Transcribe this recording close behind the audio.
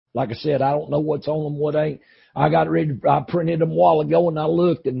Like I said, I don't know what's on them, what ain't. I got ready. I printed them a while ago, and I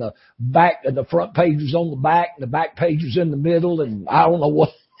looked, and the back, the front page was on the back, and the back page was in the middle, and I don't know what.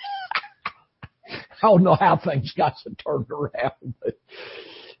 I don't know how things got so turned around. But,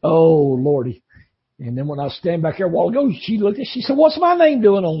 oh Lordy! And then when I was standing back there a while ago, she looked at. She said, "What's my name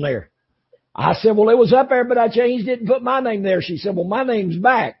doing on there?" I said, "Well, it was up there, but I changed it and put my name there." She said, "Well, my name's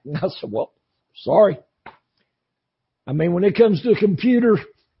back." And I said, "Well, sorry." I mean, when it comes to a computer,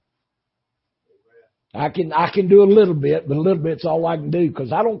 I can do a little bit, but a little bit's all I can do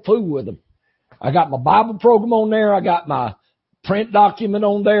because I don't fool with them. I got my Bible program on there. I got my print document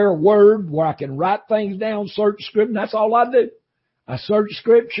on there, Word, where I can write things down, search script, and that's all I do. I search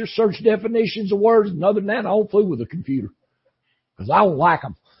scripture, search definitions of words, and other than that, I don't fool with a computer because I don't like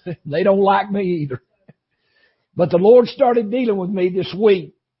them. They don't like me either. But the Lord started dealing with me this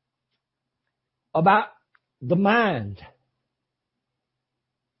week about the mind,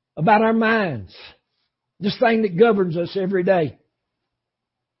 about our minds. This thing that governs us every day.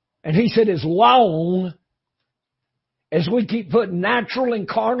 And He said, as long as we keep putting natural and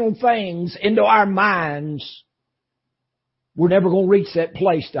carnal things into our minds, we're never going to reach that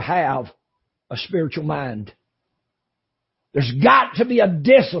place to have a spiritual mind. There's got to be a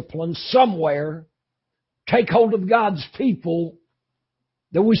discipline somewhere, take hold of God's people,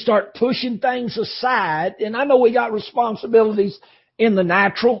 that we start pushing things aside. And I know we got responsibilities in the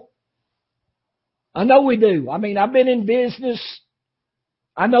natural. I know we do. I mean, I've been in business.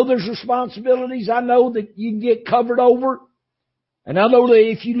 I know there's responsibilities. I know that you can get covered over. And I know that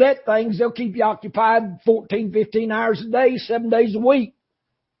if you let things, they'll keep you occupied 14, 15 hours a day, 7 days a week.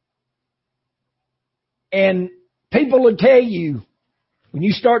 And people will tell you, when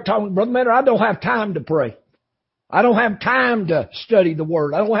you start talking, Brother Matter, I don't have time to pray. I don't have time to study the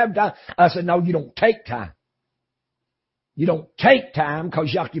Word. I don't have time. I said, no, you don't take time. You don't take time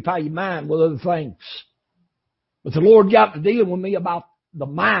because you occupy your mind with other things. But the Lord got to dealing with me about the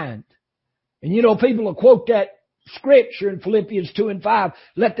mind. And you know, people will quote that scripture in Philippians 2:5.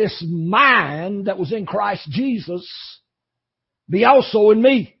 Let this mind that was in Christ Jesus be also in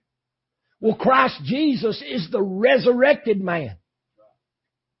me. Well, Christ Jesus is the resurrected man.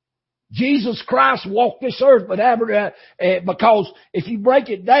 Jesus Christ walked this earth, but because if you break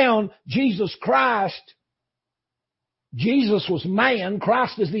it down, Jesus was man,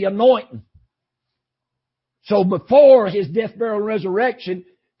 Christ is the anointing. So before His death, burial, and resurrection,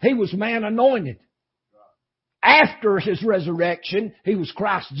 He was man anointed. After His resurrection, He was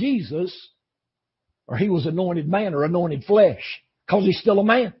Christ Jesus, or He was anointed man or anointed flesh, because He's still a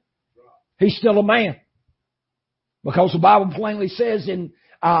man. He's still a man. Because the Bible plainly says in,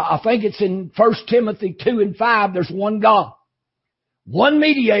 I think it's in 1 Timothy 2:5, there's one God. One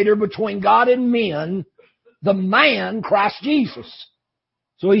mediator between God and men, the man, Christ Jesus.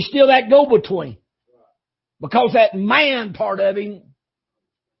 So He's still that go-between. Because that man part of Him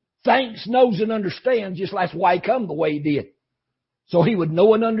thinks, knows, and understands, just like why He come the way He did. So He would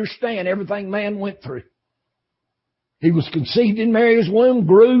know and understand everything man went through. He was conceived in Mary's womb,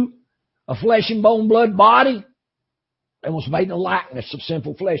 grew a flesh and bone blood body, and was made in the likeness of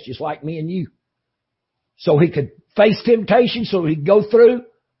sinful flesh, just like me and you. So He could face temptation, so He'd go through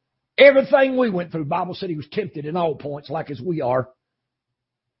everything we went through. The Bible said He was tempted in all points, like as we are.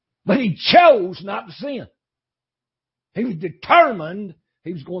 But He chose not to sin. He was determined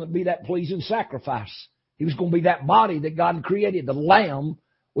He was going to be that pleasing sacrifice. He was going to be that body that God created, the Lamb,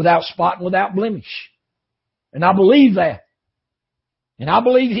 without spot and without blemish. And I believe that. And I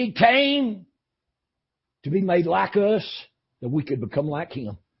believe He came to be made like us, that we could become like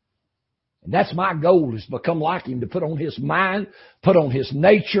Him. And that's my goal, is to become like Him, to put on His mind, put on His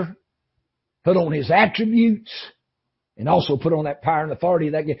nature, put on His attributes, and also put on that power and authority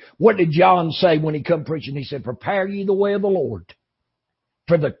of that. What did John say when he come preaching? He said, prepare ye the way of the Lord,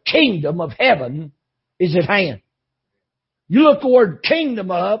 for the kingdom of heaven is at hand. You look the word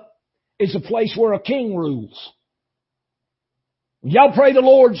kingdom up, it's a place where a king rules. When y'all pray the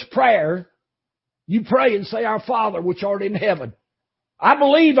Lord's Prayer, you pray and say, Our Father which art in heaven. I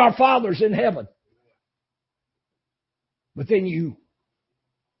believe our Father's in heaven. But then you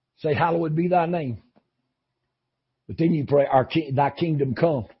say, hallowed be thy name. But then you pray, thy kingdom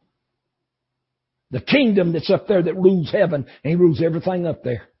come. The kingdom that's up there that rules heaven, and He rules everything up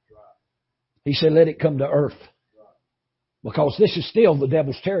there. He said, let it come to earth. Because this is still the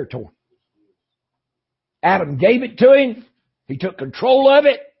devil's territory. Adam gave it to him. He took control of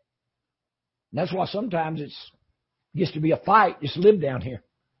it. And that's why sometimes it gets to be a fight just to live down here.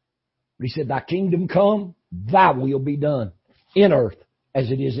 But He said, thy kingdom come, thy will be done in earth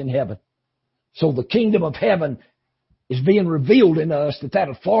as it is in heaven. So the kingdom of heaven is being revealed in us, that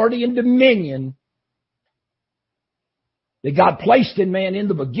authority and dominion that God placed in man in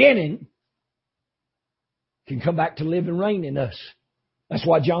the beginning can come back to live and reign in us. That's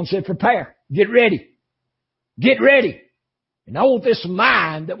why John said, prepare. Get ready. Get ready. And I want this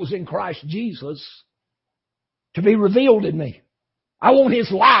mind that was in Christ Jesus to be revealed in me. I want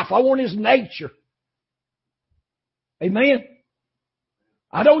His life. I want His nature. Amen?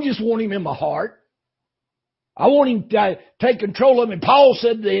 I don't just want Him in my heart. I want Him to take control of me. Paul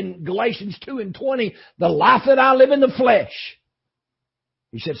said in Galatians 2:20, the life that I live in the flesh,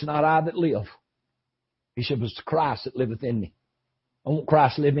 he said, it's not I that live. He said, it's Christ that liveth in me. I want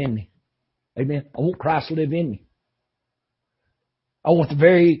Christ to live in me. Amen? I want Christ to live in me. I want the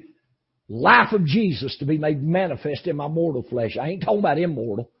very life of Jesus to be made manifest in my mortal flesh. I ain't talking about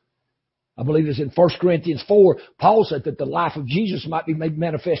immortal. I believe it's in 1 Corinthians 4. Paul said that the life of Jesus might be made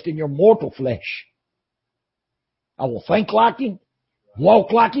manifest in your mortal flesh. I will think like Him,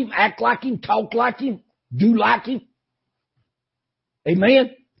 walk like Him, act like Him, talk like Him, do like Him. Amen?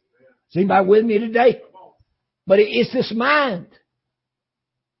 Is anybody with me today? But it's this mind.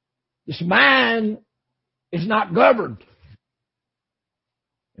 This mind is not governed.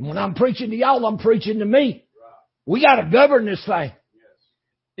 And when I'm preaching to y'all, I'm preaching to me. We got to govern this thing.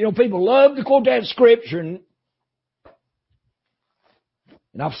 You know, people love to quote that scripture, and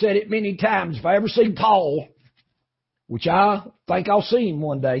I've said it many times. If I ever see Paul, which I think I'll see him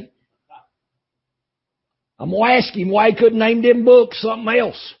one day, I'm going to ask him why he couldn't name them books something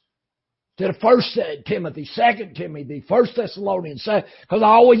else. Instead of 1 Timothy, 2 Timothy, 1 Thessalonians, because I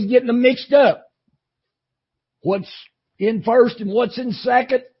always get them mixed up. What's in first and what's in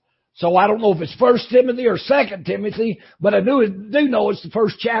second. So I don't know if it's 1 Timothy or 2 Timothy, but I do know it's the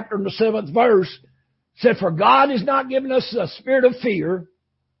first chapter and the 7th verse. It said, for God has not given us a spirit of fear,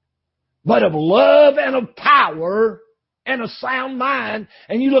 but of love and of power and a sound mind.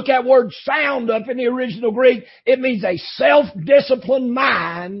 And you look at word sound up in the original Greek, it means a self-disciplined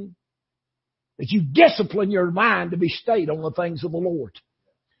mind, that you discipline your mind to be stayed on the things of the Lord.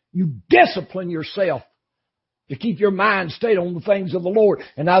 You discipline yourself to keep your mind stayed on the things of the Lord.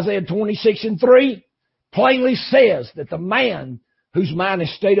 And Isaiah 26:3 plainly says that the man whose mind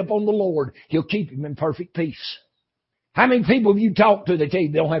is stayed upon the Lord, He'll keep him in perfect peace. How many people have you talked to that tell you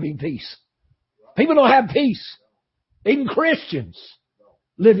they don't have any peace? People don't have peace. Even Christians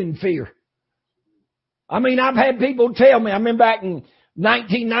live in fear. I mean, I've had people tell me, I remember back in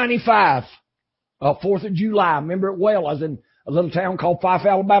 1995, 4th of July, I remember it well. I was in a little town called Fife,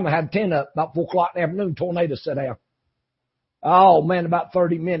 Alabama. I had a tent up about 4 o'clock in the afternoon. Tornado set out. Oh, man, about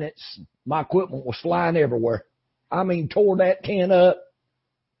 30 minutes, my equipment was flying everywhere. I mean, tore that tent up.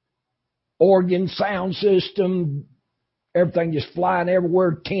 Organ, sound system, everything just flying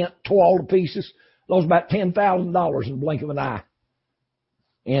everywhere. Tent tore all to pieces. Lost about $10,000 in the blink of an eye.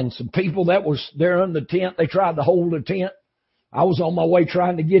 And some people that was there in the tent, they tried to hold the tent. I was on my way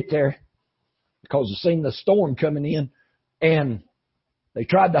trying to get there because I seen the storm coming in. And they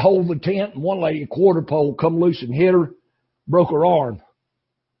tried to hold the tent, and one lady, a quarter pole, come loose and hit her, broke her arm.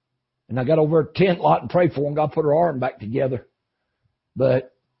 And I got over at the tent lot and prayed for her, and God put her arm back together.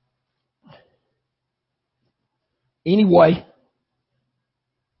 But anyway,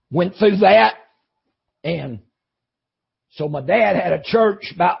 went through that, and so my dad had a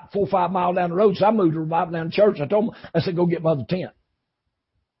church about 4 or 5 miles down the road, so I moved to revival down the church. I told him, I said, go get my other tent.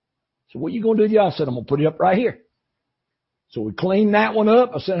 So what are you going to do, y'all? I said, I'm going to put it up right here. So we cleaned that one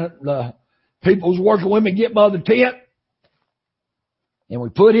up. I sent the people who was working with me get my other tent. And we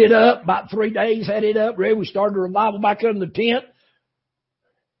put it up. About 3 days, had it up ready. We started a revival back under the tent.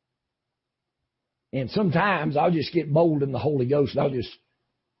 And sometimes I'll just get bold in the Holy Ghost. And I'll just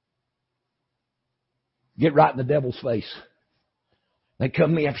get right in the devil's face. They come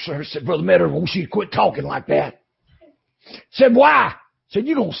to me after service and said, Brother Metter, I want you to quit talking like that. I said, why? Said,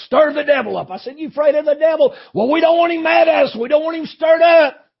 you're going to stir the devil up. I said, you afraid of the devil? Well, we don't want him mad at us. We don't want him stirred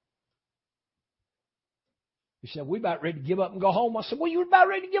up. He said, we about ready to give up and go home. I said, well, you were about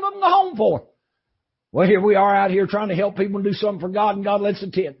ready to give up and go home for? Well, here we are out here trying to help people and do something for God, and God lets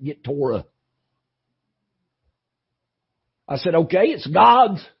the tent get tore up. I said, okay, it's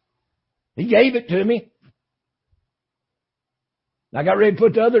God's. He gave it to me. I got ready to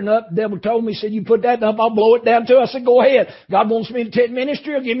put the other one up. The devil told me, he said, you put that up, I'll blow it down too. I said, go ahead. God wants me to tent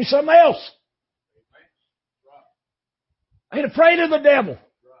ministry, or give me something else. I ain't afraid of the devil.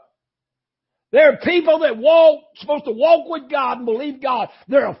 There are people that supposed to walk with God and believe God.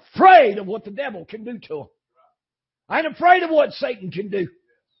 They're afraid of what the devil can do to them. I ain't afraid of what Satan can do.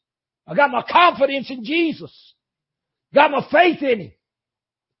 I got my confidence in Jesus. Got my faith in Him.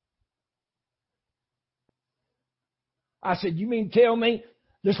 I said, you mean to tell me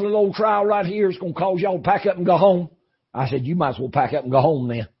this little old trial right here is going to cause y'all to pack up and go home? I said, you might as well pack up and go home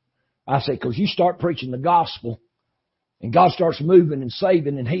then. I said, because you start preaching the gospel and God starts moving and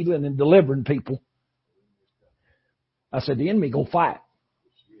saving and healing and delivering people. I said, the enemy going to fight.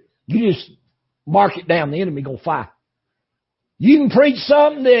 You just mark it down. The enemy going to fight. You can preach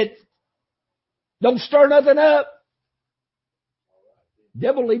something that don't stir nothing up.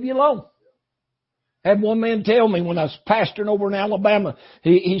 Devil leave you alone. I had one man tell me when I was pastoring over in Alabama,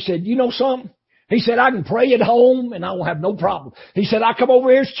 he said, you know something? He said, I can pray at home and I won't have no problem. He said, I come over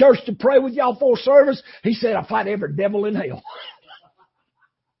here to church to pray with y'all for service. He said, I fight every devil in hell.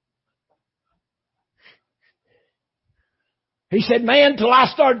 He said, man, till I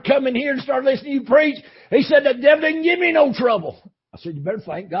started coming here and started listening to you preach, he said, the devil didn't give me no trouble. I said, you better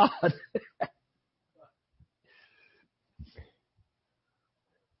thank God.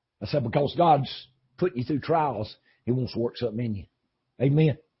 I said, because God's putting you through trials, He wants to work something in you.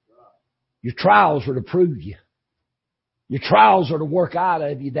 Amen. Your trials are to prove you. Your trials are to work out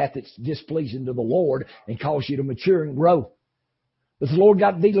of you that's displeasing to the Lord and cause you to mature and grow. But the Lord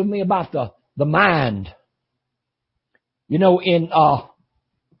got dealing with me about the mind. You know, in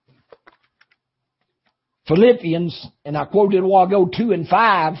Philippians, and I quoted a while ago, 2 and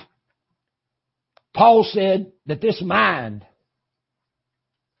 5, Paul said that this mind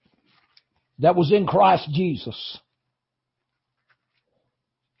that was in Christ Jesus,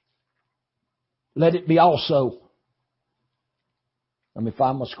 let it be also. Let me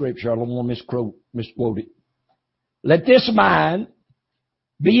find my scripture. I don't want to misquote it. Let this mind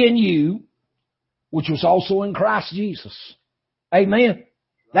be in you, which was also in Christ Jesus. Amen.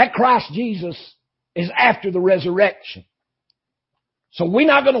 That Christ Jesus is after the resurrection. So we're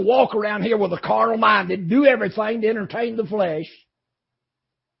not going to walk around here with a carnal mind and do everything to entertain the flesh.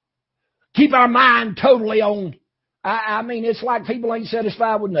 Keep our mind totally on. I mean, it's like people ain't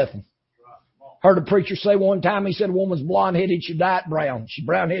satisfied with nothing. Heard a preacher say one time, he said a woman's blonde-headed, she dyed brown. She's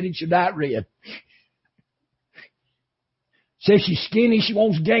brown-headed, she dyed red. Says she's skinny, she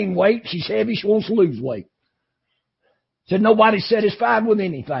wants to gain weight. She's heavy, she wants to lose weight. Said nobody's satisfied with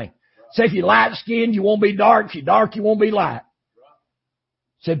anything. Said if you're light-skinned, you won't be dark. If you're dark, you won't be light.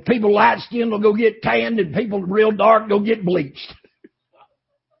 Said people light-skinned will go get tanned and people real dark go get bleached.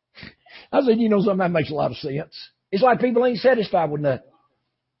 I said, you know something, that makes a lot of sense. It's like people ain't satisfied with nothing.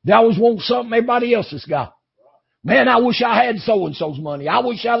 They always want something everybody else has got. Man, I wish I had so-and-so's money. I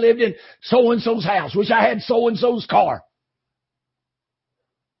wish I lived in so-and-so's house. Wish I had so-and-so's car.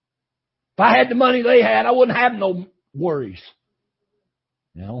 If I had the money they had, I wouldn't have no worries.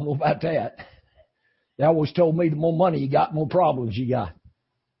 Now, I don't know about that. They always told me the more money you got, the more problems you got.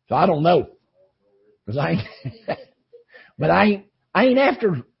 So I don't know. Because I ain't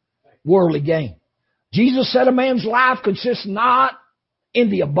after worldly gain. Jesus said a man's life consists not in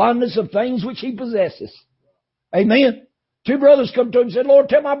the abundance of things which he possesses. Amen. 2 brothers come to him and said, Lord,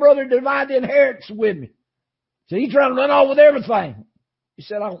 tell my brother to divide the inheritance with me. So he's trying to run off with everything. He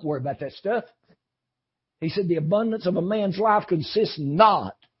said, I don't worry about that stuff. He said, the abundance of a man's life consists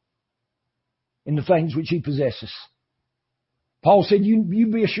not in the things which he possesses. Paul said, you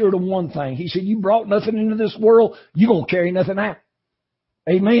be assured of one thing. He said, you brought nothing into this world, you're going to carry nothing out.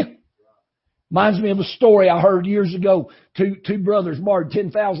 Amen. Reminds me of a story I heard years ago. Two brothers borrowed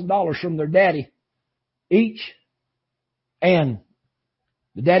 $10,000 from their daddy each. And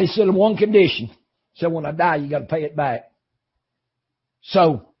the daddy said on one condition. Said, when I die, you got to pay it back.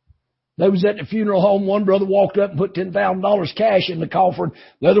 So they was at the funeral home. One brother walked up and put $10,000 cash in the coffin.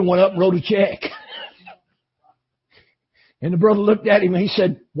 The other went up and wrote a check. And the brother looked at him and he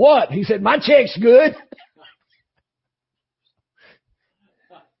said, what? He said, my check's good.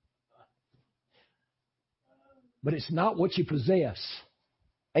 But it's not what you possess.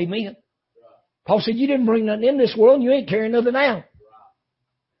 Amen. Paul said, you didn't bring nothing in this world and you ain't carrying nothing out.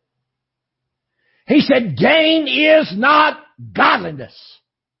 He said, gain is not godliness.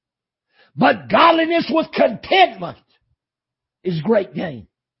 But godliness with contentment is great gain.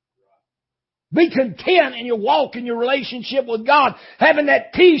 Be content in your walk, in your relationship with God. Having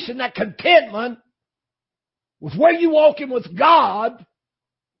that peace and that contentment with where you're walking with God,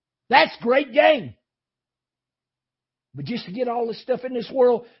 that's great gain. But just to get all this stuff in this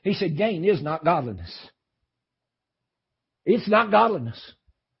world, he said, gain is not godliness. It's not godliness.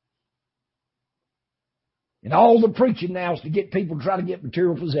 And all the preaching now is to get people to try to get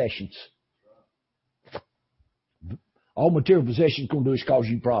material possessions. All material possessions going to do is cause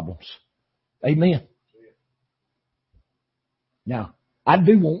you problems. Amen. Now, I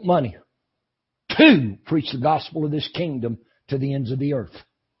do want money to preach the gospel of this kingdom to the ends of the earth.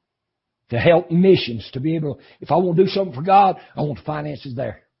 to help missions, to be able to, if I want to do something for God, I want the finances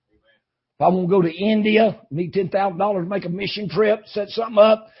there. If I want to go to India, need $10,000, make a mission trip, set something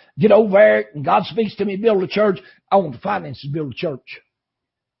up, get over there, and God speaks to me, build a church, I want the finances to build a church.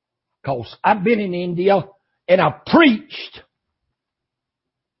 Because I've been in India and I've preached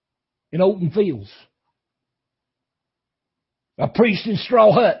in open fields. I preached in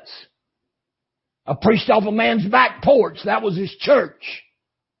straw huts. I preached off a man's back porch. That was his church.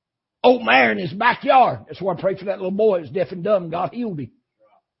 Open air in his backyard. That's why I prayed for that little boy. He was deaf and dumb. God healed him.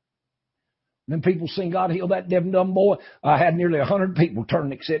 And then people sing, God healed that deaf and dumb boy. I had nearly 100 people turn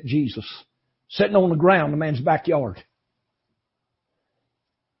and accept Jesus. Sitting on the ground in the man's backyard.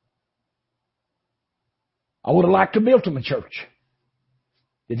 I would have liked to build him a church.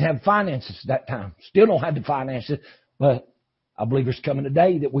 Didn't have finances at that time. Still don't have the finances. But I believe there's coming a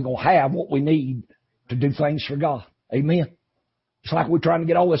day that we're going to have what we need to do things for God. Amen. It's like we're trying to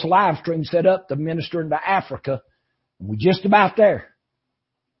get all this live stream set up to minister into Africa. And we're just about there.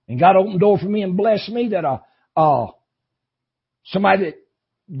 And God opened the door for me and blessed me that somebody that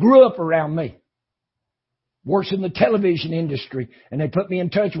grew up around me works in the television industry. And they put me in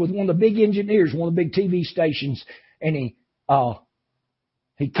touch with one of the big engineers, one of the big TV stations. And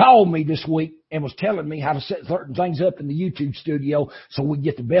he called me this week and was telling me how to set certain things up in the YouTube studio so we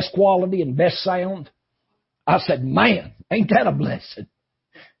get the best quality and best sound. I said, man, ain't that a blessing?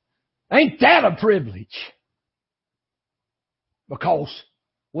 Ain't that a privilege? Because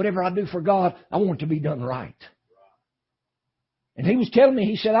whatever I do for God, I want it to be done right. And he was telling me,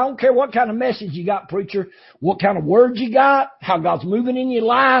 he said, I don't care what kind of message you got, preacher, what kind of words you got, how God's moving in your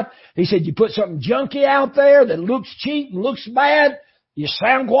life. He said, you put something junky out there that looks cheap and looks bad, your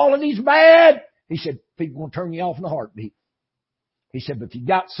sound quality's bad. He said, people will turn you off in a heartbeat. He said, but if you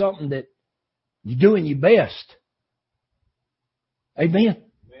got something that you're doing your best. Amen.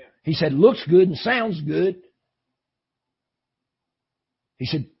 He said, looks good and sounds good. He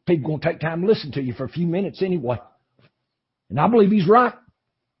said, people are going to take time to listen to you for a few minutes anyway. And I believe he's right.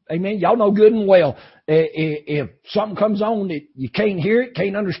 Amen. Y'all know good and well. If something comes on that you can't hear it,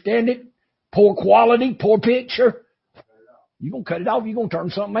 can't understand it, poor quality, poor picture, you're going to cut it off. You're going to turn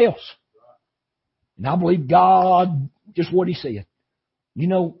to something else. And I believe God, just what he said. You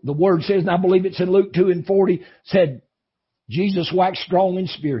know, the word says, and I believe it's in Luke 2:40, said, Jesus waxed strong in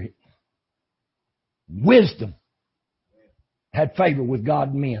spirit. Wisdom had favor with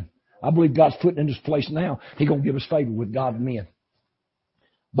God and men. I believe God's putting in this place now. He's going to give us favor with God and men.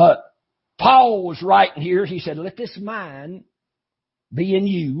 But Paul was writing here. He said, let this mind be in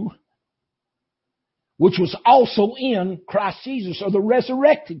you, which was also in Christ Jesus, or the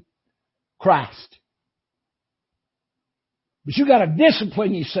resurrected Christ. But you got to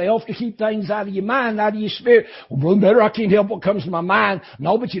discipline yourself to keep things out of your mind, out of your spirit. Well, Brother Better, I can't help what comes to my mind.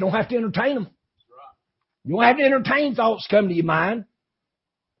 No, but you don't have to entertain them. You don't have to entertain thoughts come to your mind.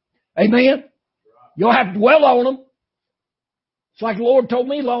 Amen? You don't have to dwell on them. It's like the Lord told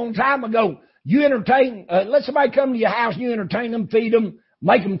me a long time ago. You entertain, let somebody come to your house, you entertain them, feed them,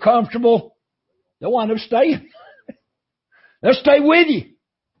 make them comfortable. They'll wind up staying. They'll stay with you.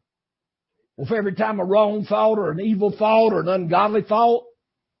 Well, if every time a wrong thought or an evil thought or an ungodly thought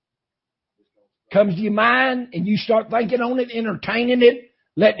comes to your mind and you start thinking on it, entertaining it,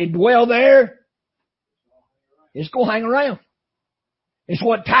 letting it dwell there, it's going to hang around. It's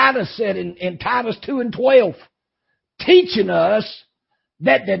what Titus said in Titus 2:12, teaching us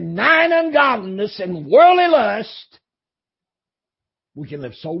that denying ungodliness and worldly lust, we can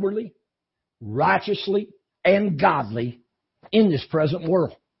live soberly, righteously, and godly in this present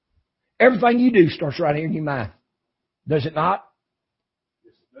world. Everything you do starts right here in your mind. Does it not?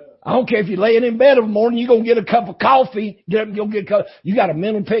 I don't care if you're laying in bed in the morning, you're going to get a cup of coffee, get up and go get a cup. You got a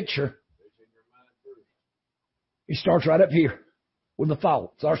mental picture. It starts right up here with the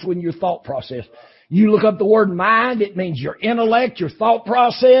thought. It starts with your thought process. You look up the word mind, it means your intellect, your thought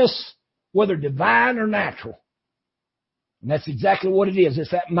process, whether divine or natural. And that's exactly what it is.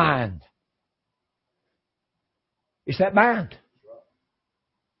 It's that mind. It's that mind.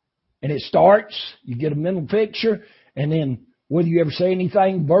 And it starts, you get a mental picture, and then whether you ever say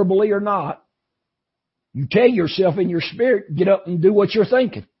anything verbally or not, you tell yourself in your spirit, get up and do what you're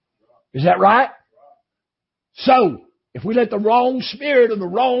thinking. Is that right? So, if we let the wrong spirit or the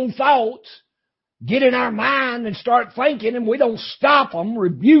wrong thoughts get in our mind and start thinking, and we don't stop them,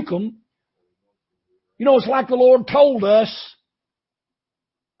 rebuke them, you know, it's like the Lord told us,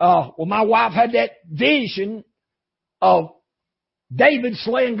 my wife had that vision of David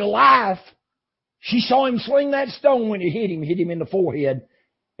slaying Goliath. She saw him sling that stone when it hit him in the forehead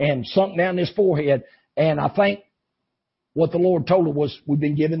and sunk down his forehead. And I think What the Lord told us was we've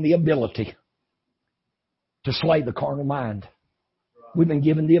been given the ability to slay the carnal mind. We've been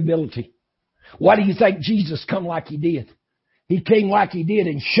given the ability. Why do you think Jesus come like He did? He came like He did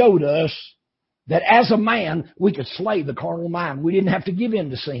and showed us that as a man, we could slay the carnal mind. We didn't have to give in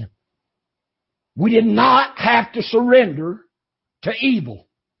to sin. We did not have to surrender to evil.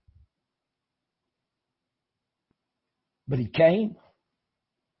 But He came.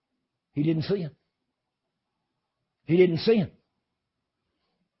 He didn't sin. He didn't sin.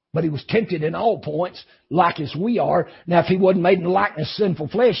 But He was tempted in all points, like as we are. Now, if He wasn't made in the likeness of sinful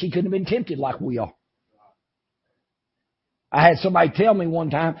flesh, He couldn't have been tempted like we are. I had somebody tell me one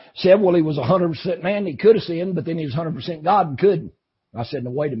time, said, well, He was 100% man, He could have sinned, but then He was 100% God and couldn't. I said,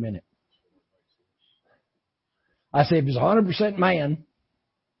 no, wait a minute. I said, if He's 100% man,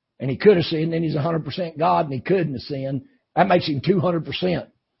 and He could have sinned, then He's 100% God and He couldn't have sinned. That makes Him 200%. I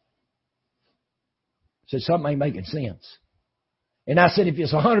said, something ain't making sense. And I said, if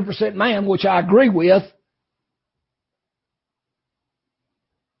He's 100% man, which I agree with,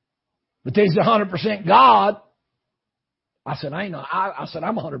 but then He's 100% God, I said, I'm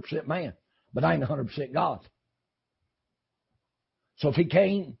 100% man, but I ain't 100% God. So if He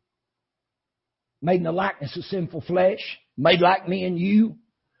came, made in the likeness of sinful flesh, made like me and you,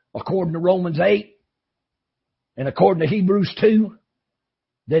 according to Romans 8, and according to Hebrews 2,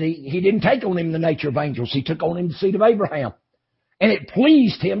 that he didn't take on Him the nature of angels. He took on Him the seed of Abraham. And it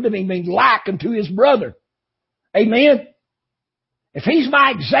pleased Him to be made like unto His brother. Amen? If He's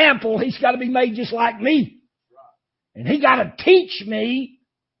my example, He's got to be made just like me. And He got to teach me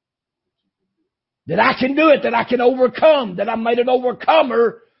that I can do it, that I can overcome, that I'm made an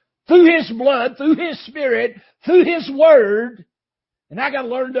overcomer through His blood, through His Spirit, through His Word. And I got to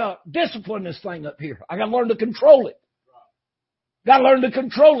learn to discipline this thing up here. I got to learn to control it. Got to learn to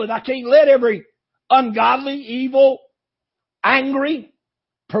control it. I can't let every ungodly, evil, angry,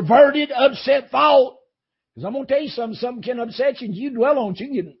 perverted, upset thought. Because I'm going to tell you something can upset you. And you dwell on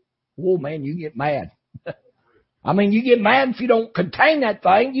it, you get mad. I mean, you get mad if you don't contain that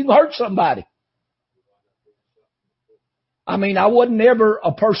thing, you can hurt somebody. I mean, I wasn't ever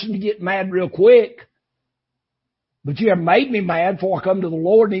a person to get mad real quick. But you have made me mad before I come to the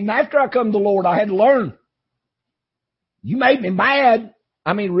Lord. And even after I come to the Lord, I had to learn. You made me mad.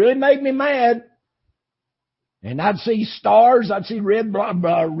 I mean, really made me mad. And I'd see stars. I'd see red,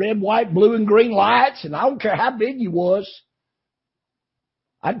 white, blue, and green lights. And I don't care how big you was.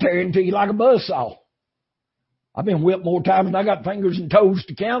 I'd tear into you like a buzzsaw. I've been whipped more times than I got fingers and toes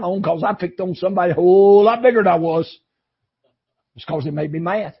to count on because I picked on somebody a whole lot bigger than I was. It's because they made me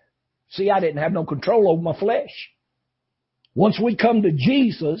mad. See, I didn't have no control over my flesh. Once we come to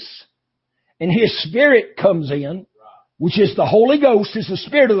Jesus and His Spirit comes in, which is the Holy Ghost, is the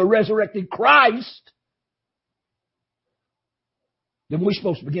Spirit of the resurrected Christ, then we're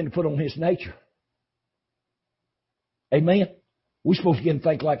supposed to begin to put on His nature. Amen? We're supposed to begin to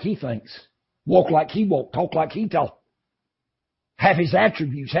think like He thinks. Walk like He walked. Talk like He talked. Have His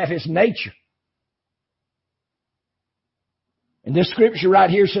attributes. Have His nature. And this scripture right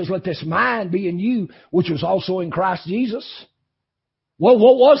here says, let this mind be in you, which was also in Christ Jesus. Well,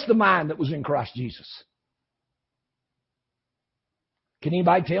 what was the mind that was in Christ Jesus? Can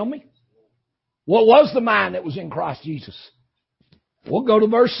anybody tell me? What was the mind that was in Christ Jesus? We'll go to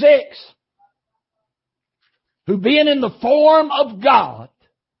verse 6. Who being in the form of God,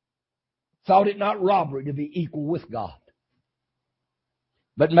 thought it not robbery to be equal with God,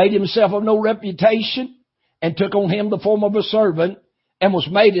 but made Himself of no reputation, and took on Him the form of a servant, and was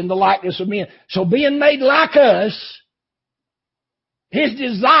made in the likeness of men. So being made like us, His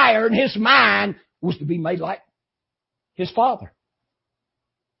desire and His mind was to be made like His Father.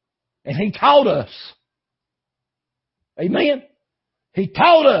 And He taught us. Amen? He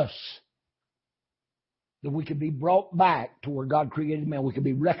taught us that we could be brought back to where God created man. We could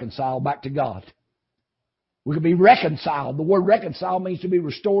be reconciled back to God. We could be reconciled. The word reconcile means to be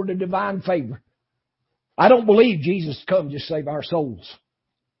restored to divine favor. I don't believe Jesus come just save our souls.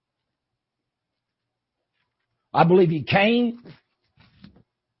 I believe He came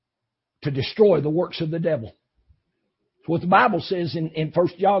to destroy the works of the devil. It's what the Bible says in 1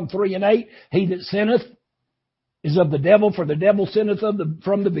 John 3 and 8. He that sinneth is of the devil, for the devil sinneth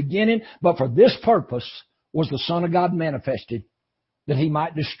from the beginning. But for this purpose was the Son of God manifested, that He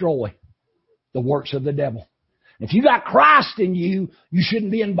might destroy the works of the devil. If you got Christ in you, you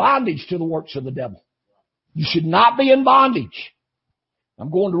shouldn't be in bondage to the works of the devil. You should not be in bondage. I'm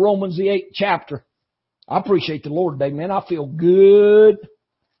going to Romans the 8th chapter. I appreciate the Lord today, man. I feel good.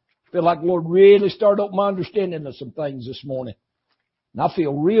 I feel like the Lord really started up my understanding of some things this morning. And I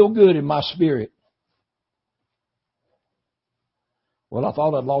feel real good in my spirit. Well, I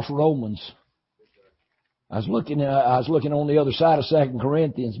thought I'd lost Romans. I was looking on the other side of 2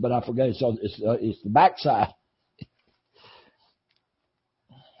 Corinthians, but I forgot it's the back side.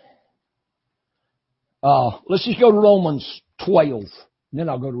 Let's just go to Romans 12, and then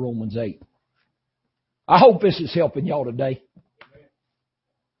I'll go to Romans 8. I hope this is helping y'all today.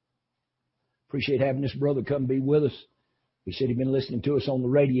 Appreciate having this brother come be with us. He said he'd been listening to us on the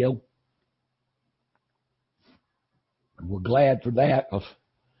radio. And we're glad for that.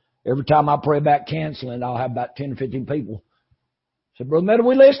 Every time I pray about canceling, I'll have about 10 or 15 people. I said, Brother Meadow,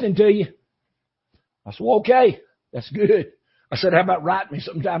 we're listening to you. I said, well, okay, that's good. I said, how about writing me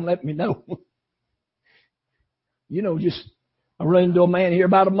sometime, let me know. You know, I ran into a man here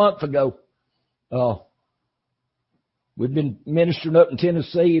about a month ago. We've been ministering up in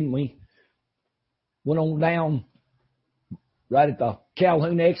Tennessee, and we went on down right at the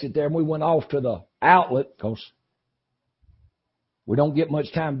Calhoun exit there, and we went off to the outlet because we don't get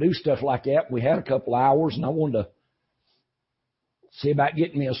much time to do stuff like that. We had a couple hours, and I wanted to see about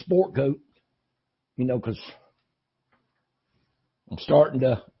getting me a sport coat, you know, because I'm starting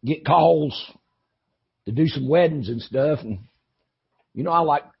to get calls to do some weddings and stuff. And, you know, I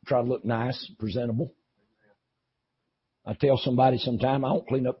like to try to look nice, presentable. I tell somebody sometime I don't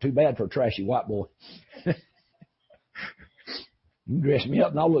clean up too bad for a trashy white boy. You can dress me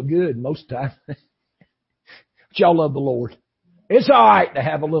up and I'll look good most of the time. But y'all love the Lord. It's all right to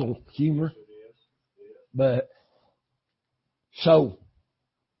have a little humor. But so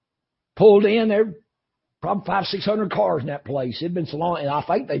pulled in there, probably 500-600 cars in that place. It'd been so long, and I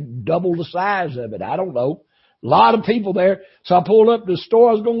think they doubled the size of it. I don't know. A lot of people there. So I pulled up to the store.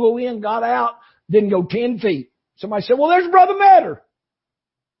 I was going to go in, got out, didn't go 10 feet. Somebody said, well, there's Brother Metter.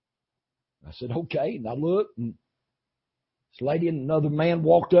 I said, okay. And I looked, and this lady and another man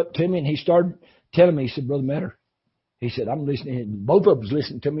walked up to me, and he started telling me, he said, Brother Metter. He said, I'm listening. Both of them was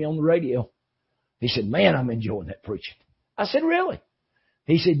listening to me on the radio. He said, man, I'm enjoying that preaching. I said, really?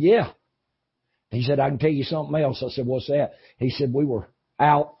 He said, yeah. He said, I can tell you something else. I said, what's that? He said, we were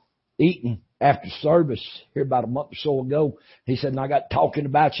out eating after service here about a month or so ago. He said, and I got talking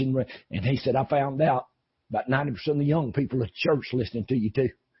about you. And he said, I found out about 90% of the young people at church listening to you too.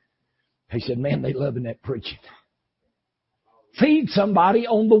 He said, man, they loving that preaching. Feed somebody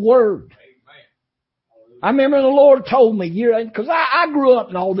on the Word. I remember the Lord told me, because I grew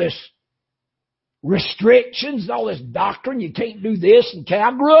up in all this restrictions and all this doctrine. You can't do this and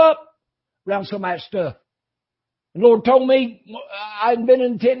I grew up around some of that stuff. And the Lord told me, I'd been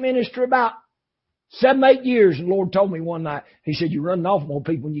in the tent ministry about 7-8 years. And the Lord told me one night, He said, you're running off more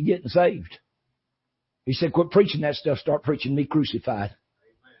people when you're getting saved. He said, quit preaching that stuff, start preaching me crucified.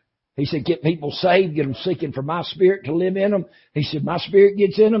 He said, get people saved, get them seeking for my Spirit to live in them. He said, my Spirit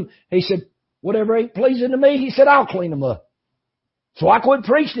gets in them. He said, whatever ain't pleasing to me, He said, I'll clean them up. So I quit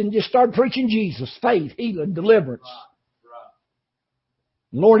preaching and just started preaching Jesus, faith, healing, deliverance.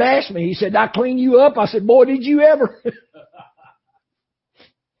 The Lord asked me, He said, I clean you up? I said, boy, did you ever?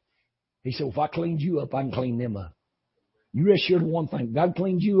 He said, well, if I cleaned you up, I can clean them up. You rest assured of one thing. God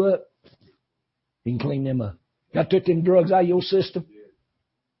cleaned you up, He can clean them up. God took them drugs out of your system.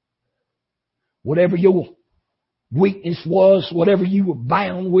 Whatever your weakness was, whatever you were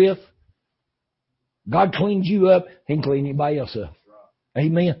bound with, God cleaned you up, He can clean anybody else up.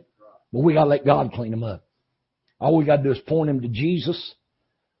 Amen? But we got to let God clean them up. All we got to do is point them to Jesus,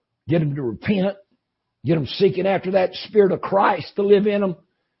 get them to repent, get them seeking after that Spirit of Christ to live in them.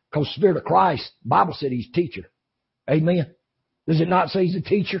 Because the Spirit of Christ, the Bible said He's teacher. Amen? Does it not say He's a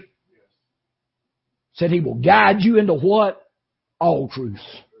teacher? Yes. Said He will guide you into what? All truths.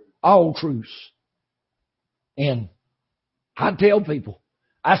 All truths. And I tell people,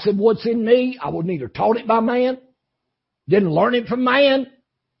 I said, what's in me, I was neither taught it by man, didn't learn it from man,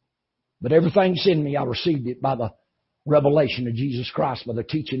 but everything's in me, I received it by the revelation of Jesus Christ, by the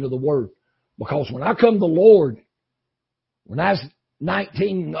teaching of the Word. Because when I come to the Lord, when I was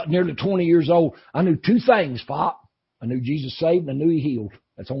 19, nearly 20 years old, I knew two things, Pop. I knew Jesus saved and I knew He healed.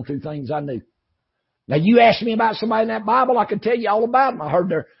 That's the only two things I knew. Now you ask me about somebody in that Bible, I can tell you all about them.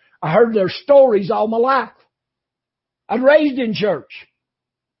 I heard their stories all my life. I was raised in church.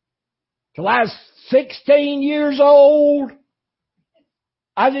 Till I was 16 years old,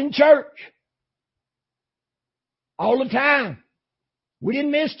 I was in church. All the time. We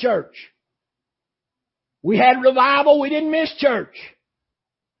didn't miss church. We had revival, we didn't miss church.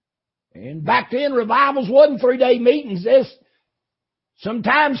 And back then, revivals wasn't 3-day meetings. There's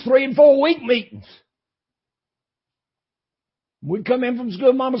sometimes 3 and 4 week meetings. We'd come in from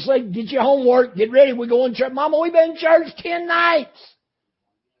school, Mama say, get your homework, get ready, we're going to church. Mama, we've been in church 10 nights.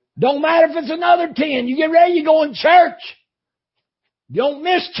 Don't matter if it's another 10. You get ready, you go in church. Don't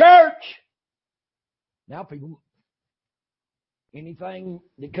miss church. Now people, anything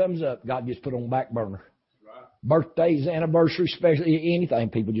that comes up, God just put on back burner. Right. Birthdays, anniversaries, especially anything,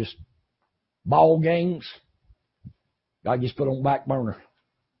 people just, ball games, God just put on back burner.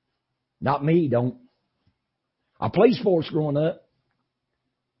 Not me, don't. I played sports growing up.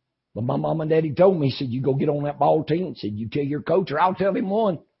 But my mom and daddy told me, he said, you go get on that ball team. He said, you tell your coach or I'll tell him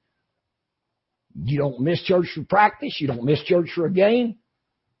one. You don't miss church for practice. You don't miss church for a game.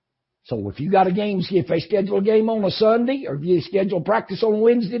 So if you got a game, if they schedule a game on a Sunday or if you schedule practice on a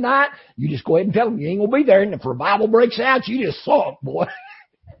Wednesday night, you just go ahead and tell them you ain't going to be there. And if revival breaks out, you just saw it, boy.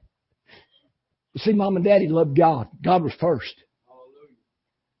 You see, mom and daddy loved God. God was first.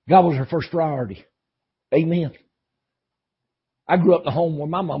 God was their first priority. Amen. I grew up in a home where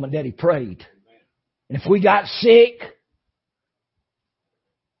my mom and daddy prayed. And if we got sick,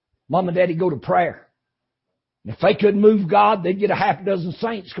 mom and daddy go to prayer. And if they couldn't move God, they'd get a half dozen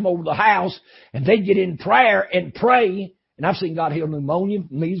saints come over to the house and they'd get in prayer and pray. And I've seen God heal pneumonia,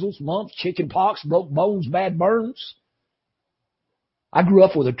 measles, mumps, chicken pox, broke bones, bad burns. I grew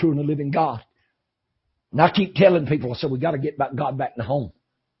up with a true and a living God. And I keep telling people, I said, we got to get God back in the home.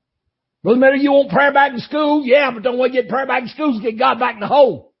 Brother Miller, you want prayer back in school? Yeah, but don't want to get prayer back in school, get God back in the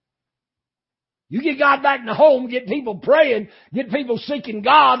home. You get God back in the home, get people praying, get people seeking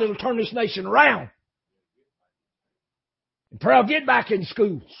God, it'll turn this nation around. And prayer will get back in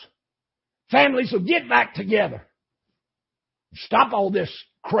schools. Families will get back together. Stop all this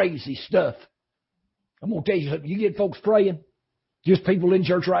crazy stuff. I'm going to tell you something. You get folks praying, just people in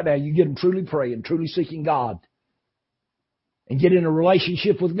church right now, you get them truly praying, truly seeking God. And get in a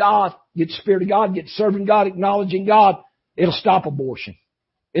relationship with God, get the Spirit of God, get serving God, acknowledging God, it'll stop abortion.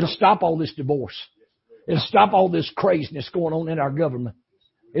 It'll stop all this divorce. It'll stop all this craziness going on in our government.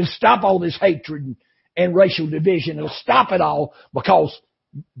 It'll stop all this hatred and racial division. It'll stop it all because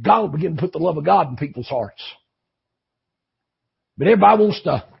God will begin to put the love of God in people's hearts. But everybody wants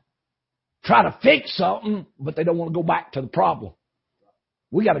to try to fix something, but they don't want to go back to the problem.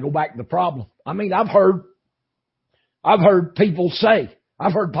 We got to go back to the problem. I mean, I've heard people say,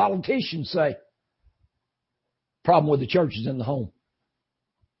 I've heard politicians say, problem with the church is in the home.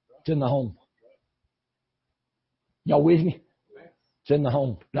 It's in the home. Y'all with me? It's in the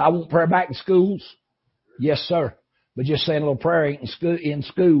home. Now, I want prayer back in schools. Yes, sir. But just saying a little prayer in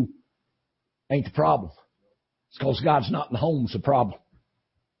school ain't the problem. It's because God's not in the home is the problem.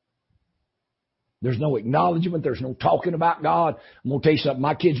 There's no acknowledgement. There's no talking about God. I'm going to tell you something.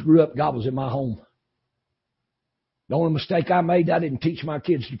 My kids grew up, God was in my home. The only mistake I made, I didn't teach my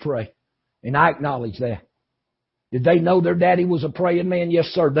kids to pray. And I acknowledge that. Did they know their daddy was a praying man? Yes,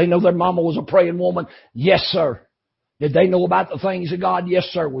 sir. Did they know their mama was a praying woman? Yes, sir. Did they know about the things of God? Yes,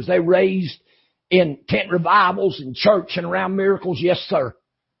 sir. Was they raised in tent revivals and church and around miracles? Yes, sir.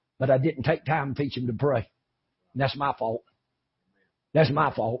 But I didn't take time to teach them to pray. And that's my fault. That's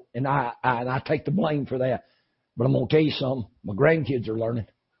my fault. And I take the blame for that. But I'm going to tell you something. My grandkids are learning.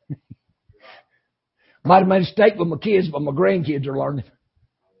 Might have made a mistake with my kids, but my grandkids are learning.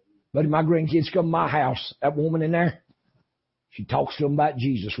 But my grandkids come to my house, that woman in there, she talks to them about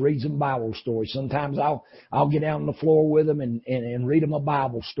Jesus, reads them Bible stories. Sometimes I'll get down on the floor with them and read them a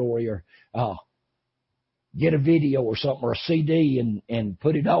Bible story or get a video or something or a CD and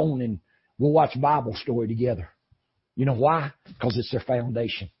put it on and we'll watch a Bible story together. You know why? Because it's their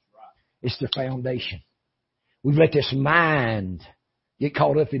foundation. It's their foundation. We've let this mind get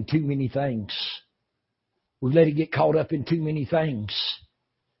caught up in too many things. We've let it get caught up in too many things.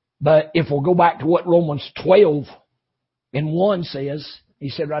 But if we'll go back to what Romans 12:1 says, he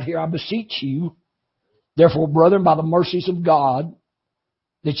said right here, I beseech you, therefore, brethren, by the mercies of God,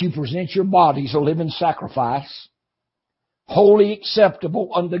 that you present your bodies a living sacrifice, wholly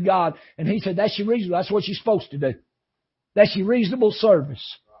acceptable unto God. And he said, that's your reasonable. That's what you're supposed to do. That's your reasonable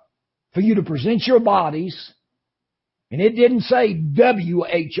service. For you to present your bodies. And it didn't say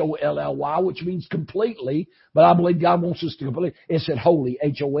W-H-O-L-L-Y, which means completely, but I believe God wants us to complete. It said holy,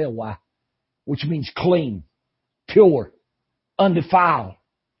 H-O-L-Y, which means clean, pure, undefiled.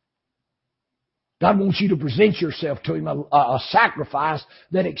 God wants you to present yourself to Him, a sacrifice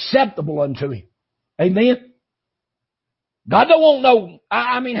that acceptable unto Him. Amen? God don't want no,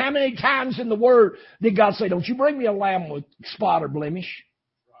 I mean, how many times in the Word did God say, don't you bring me a lamb with spot or blemish?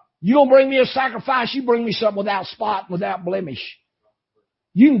 You don't bring me a sacrifice, you bring me something without spot and without blemish.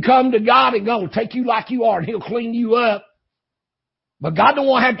 You can come to God and God will take you like you are and He'll clean you up. But God don't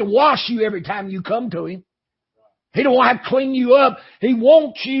want to have to wash you every time you come to Him. He don't want to have to clean you up. He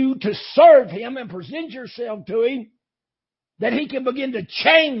wants you to serve Him and present yourself to Him that He can begin to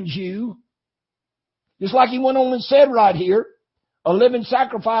change you. Just like He went on and said right here, a living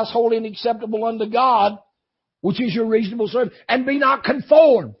sacrifice, holy and acceptable unto God, which is your reasonable service. And be not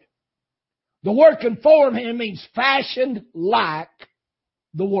conformed. The word conform here means fashioned like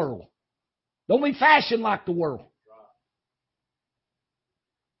the world. Don't be fashioned like the world,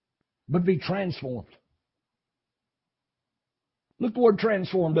 but be transformed. Look the word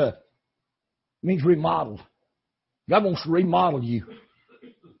transformed up. It means remodeled. God wants to remodel you.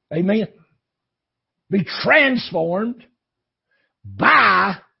 Amen. Be transformed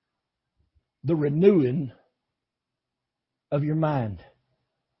by the renewing of your mind.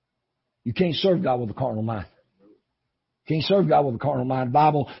 You can't serve God with a carnal mind. You can't serve God with a carnal mind. The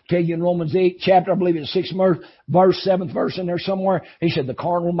Bible tells you in Romans 8 chapter, I believe it's 6th verse, 7th verse in there somewhere. He said the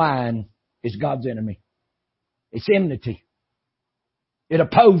carnal mind is God's enemy. It's enmity. It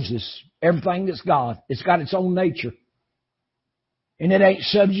opposes everything that's God. It's got its own nature. And it ain't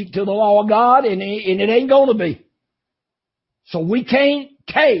subject to the law of God, and it ain't going to be. So we can't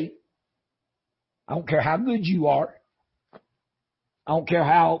take, I don't care how good you are, I don't care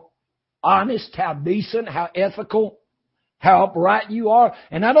how honest, how decent, how ethical, how upright you are.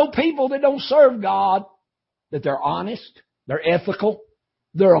 And I know people that don't serve God, that they're honest, they're ethical,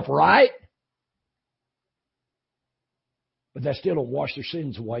 they're upright, but that still don't wash their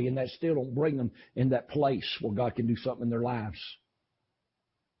sins away, and that still don't bring them in that place where God can do something in their lives.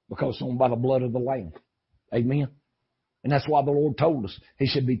 Because it's only by the blood of the Lamb. Amen? And that's why the Lord told us. He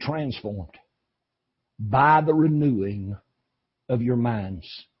said, be transformed by the renewing of your minds.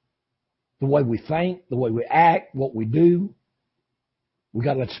 The way we think, the way we act, what we do. We've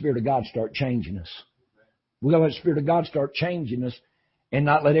got to let the Spirit of God start changing us. We've got to let the Spirit of God start changing us and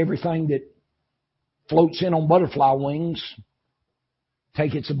not let everything that floats in on butterfly wings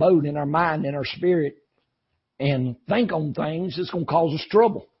take its abode in our mind, in our spirit, and think on things that's going to cause us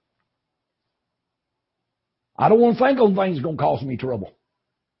trouble. I don't want to think on things that's going to cause me trouble.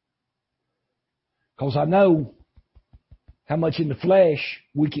 Because I know how much in the flesh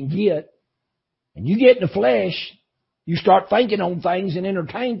we can get. And you get in the flesh, you start thinking on things and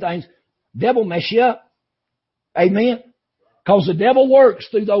entertain things, the devil mess you up. Amen? Because the devil works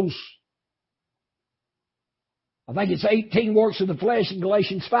through those, I think it's 18 works of the flesh in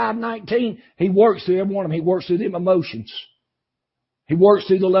Galatians 5:19. He works through every one of them. He works through them emotions. He works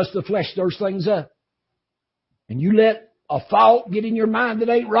through the lust of the flesh, stirs things up. And you let a thought get in your mind that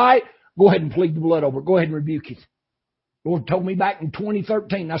ain't right, go ahead and plead the blood over it. Go ahead and rebuke it. The Lord told me back in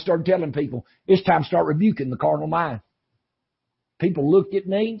 2013, I started telling people, it's time to start rebuking the carnal mind. People looked at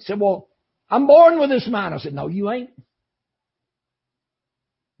me and said, well, I'm born with this mind. I said, no, you ain't.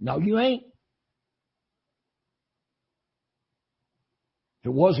 No, you ain't. If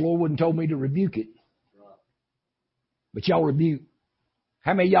it was, the Lord wouldn't have told me to rebuke it. But y'all rebuke.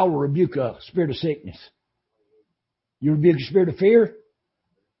 How many of y'all will rebuke a spirit of sickness? You rebuke a spirit of fear?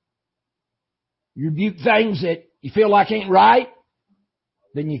 You rebuke things that you feel like ain't right?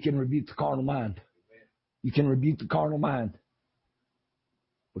 Then you can rebuke the carnal mind. You can rebuke the carnal mind.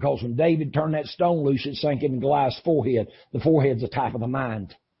 Because when David turned that stone loose, it sank into Goliath's forehead. The forehead's a type of the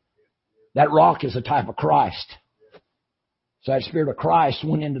mind. That rock is a type of Christ. So that Spirit of Christ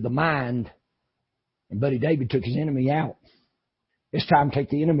went into the mind, and Buddy David took his enemy out. It's time to take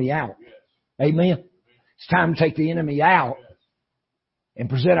the enemy out. Amen? It's time to take the enemy out and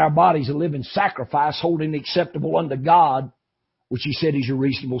present our bodies a living sacrifice, holding acceptable unto God, which He said is your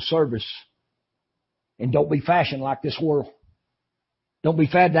reasonable service. And don't be fashioned like this world. Don't be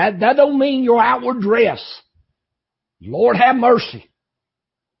fat. That don't mean your outward dress. Lord have mercy.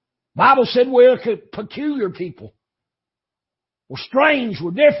 Bible said we're a peculiar people. We're strange.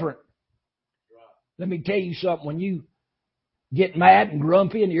 We're different. Let me tell you something. When you get mad and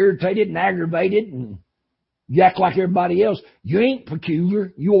grumpy and irritated and aggravated and you act like everybody else, you ain't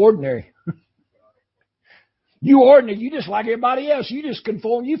peculiar. You ordinary. You ordinary. You just like everybody else. You just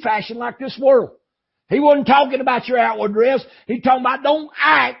conform. You fashion like this world. He wasn't talking about your outward dress. He's talking about don't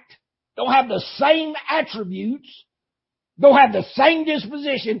act, don't have the same attributes, don't have the same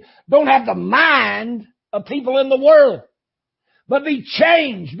disposition, don't have the mind of people in the world. But be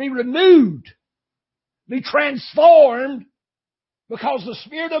changed, be renewed, be transformed, because the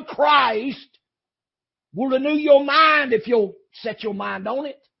Spirit of Christ will renew your mind if you'll set your mind on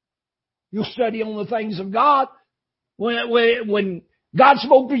it. You'll study on the things of God. When God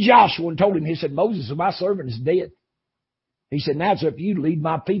spoke to Joshua and told him, He said, Moses, my servant, is dead. He said, now it's up to you to lead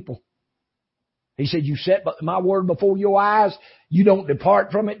my people. He said, you set my word before your eyes. You don't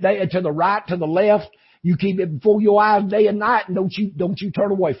depart from it to the right, to the left. You keep it before your eyes day and night, and don't you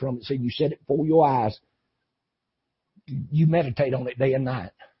turn away from it. So you set it before your eyes. You meditate on it day and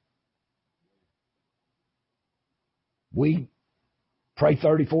night. We Pray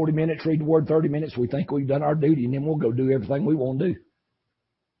 30, 40 minutes, read the Word 30 minutes. We think we've done our duty, and then we'll go do everything we want to do.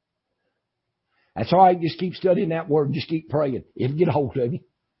 That's all right. Just keep studying that Word and just keep praying. It'll get a hold of you.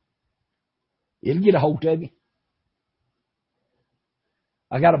 It'll get a hold of you.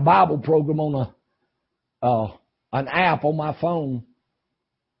 I got a Bible program on an app on my phone,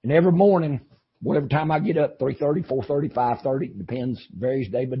 and every morning, whatever time I get up, 3:30, 4:30, 5:30, depends, varies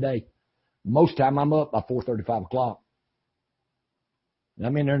day by day. Most time I'm up by 4:30, 5 o'clock. And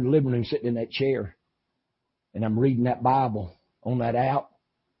I'm in there in the living room sitting in that chair, and I'm reading that Bible on that app,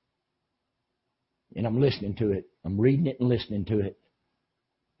 and I'm listening to it. I'm reading it and listening to it.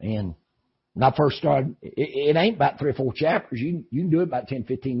 And when I first started, it ain't about 3 or 4 chapters. You can do it about 10,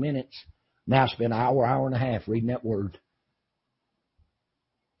 15 minutes. Now I spend an hour, hour and a half reading that Word.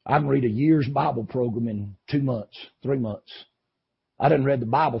 I can read a year's Bible program in 2 months, 3 months. I done read the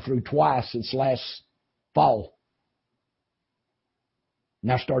Bible through twice since last fall.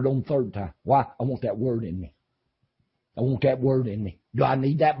 Now I started on the third time. Why? I want that Word in me. I want that Word in me. Do I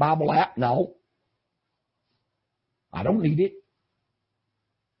need that Bible app? No. I don't need it.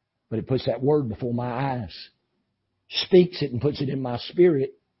 But it puts that Word before my eyes. Speaks it and puts it in my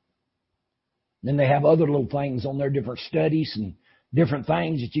spirit. Then they have other little things on there, different studies and different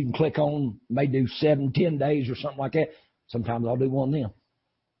things that you can click on. May do 7, 10 days or something like that. Sometimes I'll do one of them.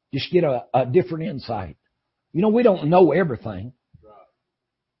 Just get a different insight. You know, we don't know everything.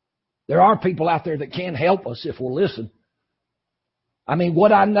 There are people out there that can help us if we'll listen. I mean,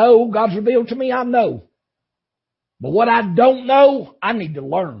 what I know, God's revealed to me, I know. But what I don't know, I need to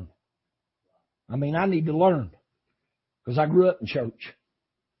learn. I need to learn. Because I grew up in church.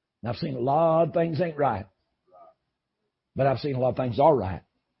 And I've seen a lot of things ain't right. But I've seen a lot of things are right.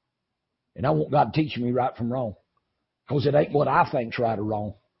 And I want God to teach me right from wrong. Because it ain't what I think's right or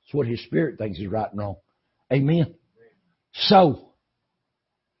wrong. It's what His Spirit thinks is right and wrong. Amen? So,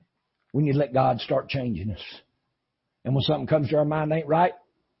 we need to let God start changing us. And when something comes to our mind ain't right,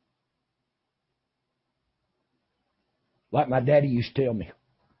 like my daddy used to tell me.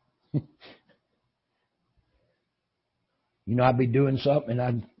 You know, I'd be doing something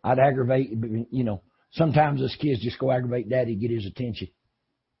and I'd aggravate, you know. Sometimes us kids just go aggravate Daddy to get his attention.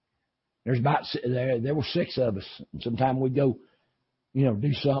 There were 6 of us. And sometimes we'd go, you know,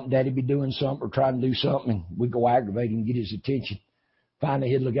 do something. Daddy'd be doing something or trying to do something, and we'd go aggravate him and get his attention.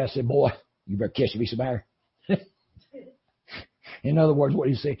 Finally, he'd look at us and say, "Boy, you better catch me some air." In other words, what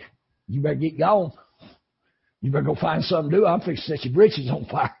he said, you better get going. You better go find something to do. I'm fixing to set your britches on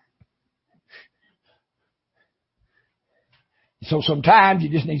fire. So sometimes you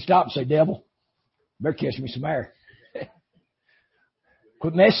just need to stop and say, "Devil, better catch me some air.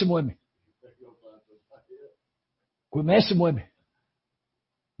 Quit messing with me. Quit messing with me."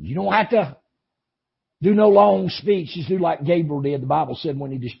 You don't have to do no long speech. Just do like Gabriel did. The Bible said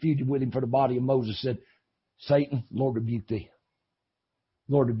when he disputed with him for the body of Moses, said, "Satan, Lord rebuke thee.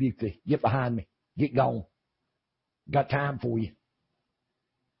 Lord rebuke thee. Get behind me. Get gone. Got time for you."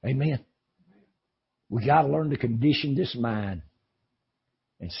 Amen. We got to learn to condition this mind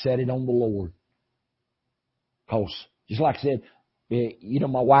and set it on the Lord. Because, just like I said, you know,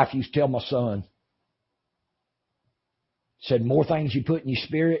 my wife used to tell my son, said, more things you put in your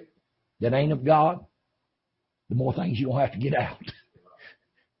spirit that ain't of God, the more things you're going to have to get out.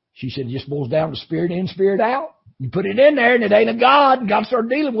 She said, it just boils down to spirit in, spirit out. You put it in there and it ain't of God, and God starts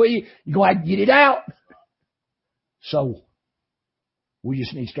dealing with you, you're going to have to get it out. So, we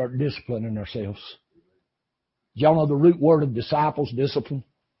just need to start disciplining ourselves. Y'all know the root word of disciples, discipline?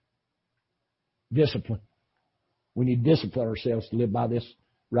 Discipline. We need to discipline ourselves to live by this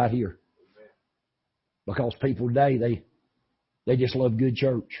right here. Because people today, they just love good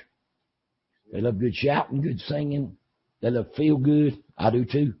church. They love good shouting, good singing. They love feel good. I do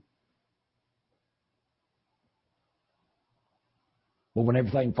too. But when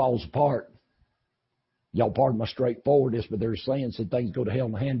everything falls apart, y'all pardon my straightforwardness, but there's saying said things go to hell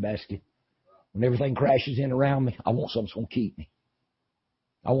in a handbasket. When everything crashes in around me, I want something that's going to keep me.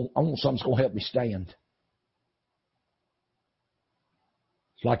 I want something that's going to help me stand.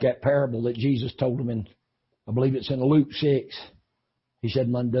 It's like that parable that Jesus told them in, I believe it's in Luke 6. He said,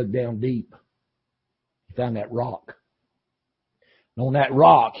 "Man dug down deep. He found that rock. And on that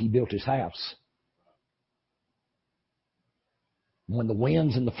rock, he built his house. When the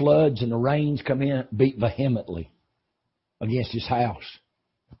winds and the floods and the rains come in, beat vehemently against his house,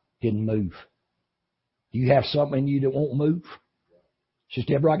 didn't move." Do you have something in you that won't move?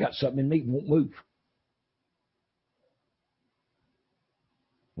 Sister Deborah, I got something in me that won't move.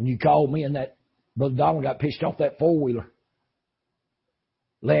 When you called me and that Brother Donald got pitched off that 4-wheeler,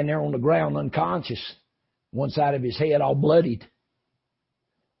 laying there on the ground unconscious, one side of his head all bloodied.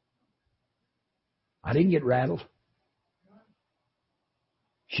 I didn't get rattled.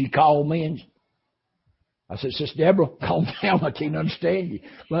 She called me and I said, Sister Deborah, calm down. I can't understand you.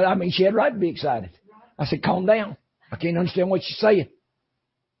 But I mean, she had right to be excited. I said, calm down. I can't understand what you're saying.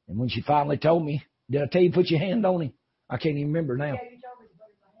 And when she finally told me, did I tell you to put your hand on him? I can't even remember now.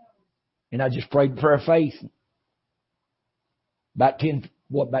 And I just prayed the prayer of faith. About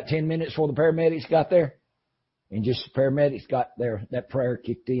 10 minutes before the paramedics got there. And just the paramedics got there, that prayer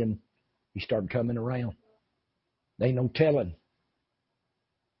kicked in. He started coming around. There ain't no telling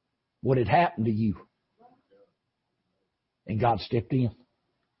what had happened to you. And God stepped in.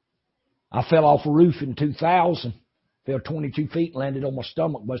 I fell off a roof in 2000. Fell 22 feet and landed on my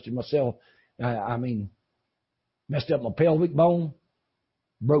stomach, busted myself. Messed up my pelvic bone.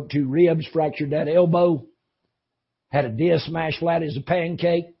 Broke 2 ribs, fractured that elbow. Had a disc smashed flat as a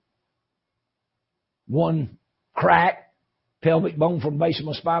pancake. 1 crack. Pelvic bone from the base of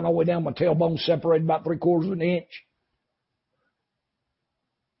my spine all the way down. My tailbone separated about 3/4 of an inch.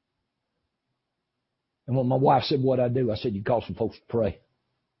 And when my wife said, what'd I do? I said, you call some folks to pray.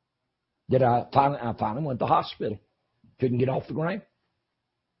 I finally went to the hospital. Couldn't get off the ground.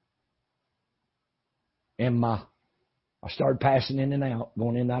 And I started passing in and out,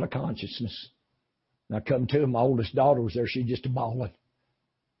 going in and out of consciousness. And I come to, my oldest daughter was there. She just a bawling.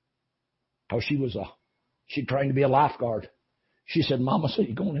 Because she trained to be a lifeguard. She said, Mama said,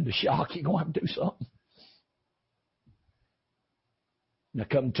 you're going into shock. You're going to have to do something. And I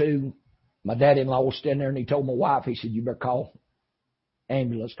come to, my daddy-in-law was standing there and he told my wife, he said, you better call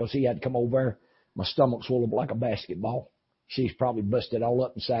ambulance because he had to come over there. My stomach swelled up like a basketball. She's probably busted all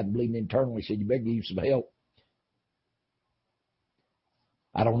up inside and bleeding internally. He said, you better give some help.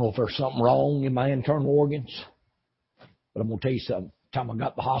 I don't know if there's something wrong in my internal organs, but I'm going to tell you something. The time I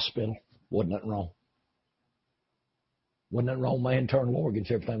got to the hospital, wasn't nothing wrong. Wasn't nothing wrong with my internal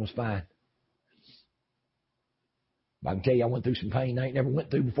organs. Everything was fine. But I can tell you I went through some pain I ain't never went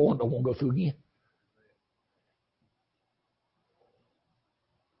through before and don't want to go through again.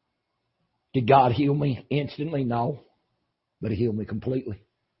 Did God heal me instantly? No. But He healed me completely.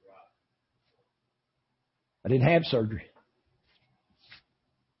 I didn't have surgery.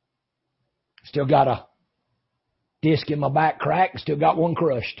 Still got a disc in my back cracked. Still got 1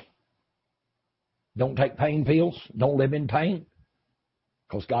 crushed. Don't take pain pills. Don't live in pain.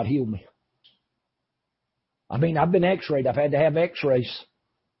 Because God healed me. I mean, I've been x-rayed. I've had to have x-rays.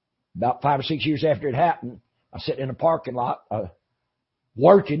 About 5 or 6 years after it happened, I sat in a parking lot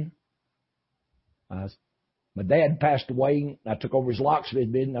working. My dad passed away. I took over his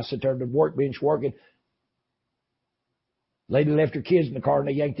locksmith business. I sat there at the workbench working. Lady left her kids in the car and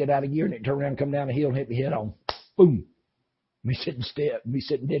they yanked it out of gear and it turned around and come down the hill and hit me head on. Boom. Me sitting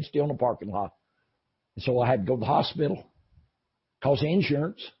dead still in the parking lot. And so I had to go to the hospital because of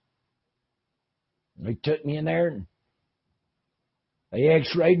insurance. They took me in there and they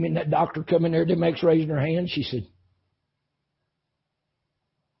x-rayed me and that doctor come in there, did them x-rays in her hand. She said,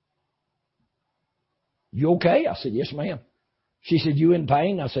 you okay? I said, yes, ma'am. She said, you in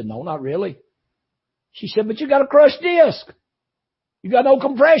pain? I said, no, not really. She said, but you got a crushed disc. You got no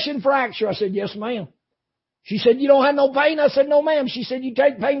compression fracture. I said, yes, ma'am. She said, you don't have no pain? I said, no, ma'am. She said, you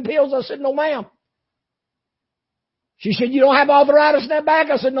take pain pills? I said, no, ma'am. She said, you don't have arthritis in that back?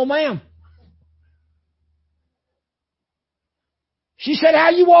 I said, no, ma'am. She said, how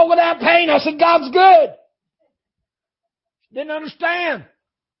you walk without pain? I said, God's good. Didn't understand.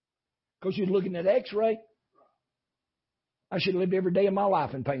 Because you're looking at x-ray. I should have lived every day of my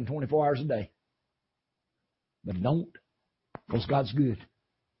life in pain 24 hours a day. But I don't. Because God's good.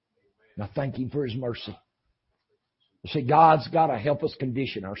 And I thank Him for His mercy. You see, God's got to help us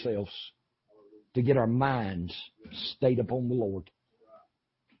condition ourselves to get our minds stayed upon the Lord.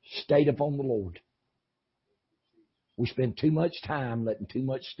 Stayed upon the Lord. We spend too much time letting too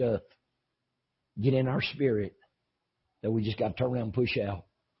much stuff get in our spirit that we just got to turn around and push out.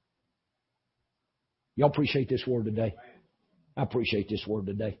 Y'all appreciate this word today? I appreciate this word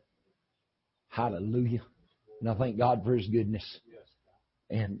today. Hallelujah. And I thank God for His goodness.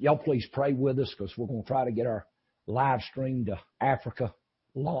 And y'all please pray with us because we're going to try to get our live stream to Africa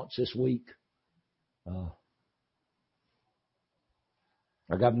launch this week. I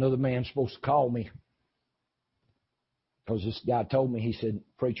got another man supposed to call me because this guy told me, he said,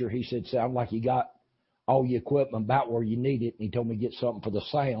 preacher, he said, sound like you got all your equipment about where you need it. And he told me to get something for the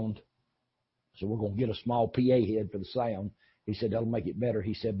sound. So we're going to get a small PA head for the sound. He said, that'll make it better.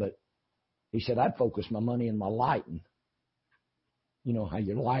 He said, but he said, I'd focus my money in my lighting. You know how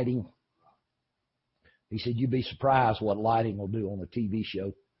your lighting. He said, you'd be surprised what lighting will do on a TV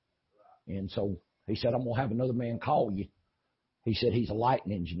show. And so he said, I'm going to have another man call you. He said, he's a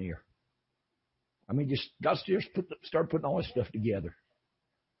lighting engineer. I mean, God just start putting all this stuff together.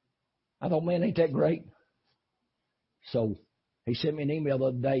 I thought, man, ain't that great? So he sent me an email the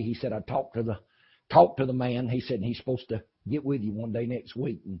other day. He said, I talked to the man. He said he's supposed to get with you one day next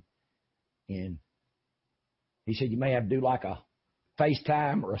week. And he said, you may have to do like a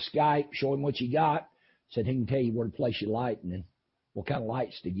FaceTime or a Skype, show him what you got. Said he can tell you where to place your lighting and what kind of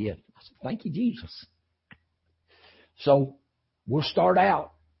lights to get. I said, thank you, Jesus. So we'll start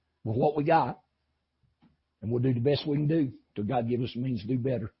out with what we got, and we'll do the best we can do till God gives us the means to do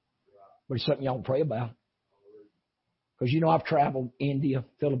better. But it's something y'all pray about. Because, I've traveled India,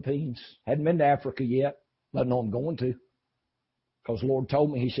 Philippines. Hadn't been to Africa yet. But I know I'm going to. Because the Lord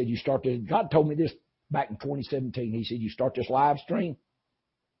told me, He said, God told me this back in 2017. He said, you start this live stream.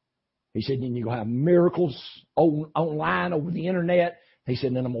 He said, then you're going to have miracles online over the internet. He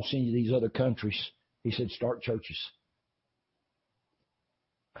said, then I'm going to send you these other countries. He said, start churches.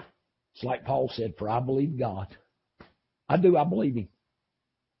 It's like Paul said, for I believe God. I do. I believe Him.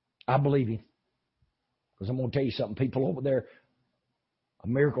 I believe Him. Because I'm going to tell you something. People over there, a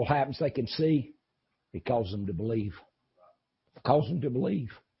miracle happens they can see. It causes them to believe. It causes them to believe.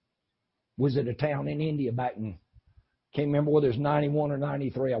 Was at a town in India back in, can't remember whether it was 91 or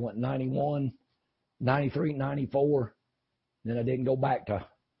 93. I went 91, 93, 94. Then I didn't go back to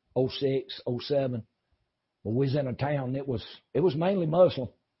 06, 07. But we was in a town that was mainly Muslim.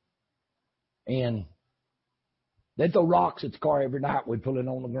 And they'd throw rocks at the car every night. We'd put it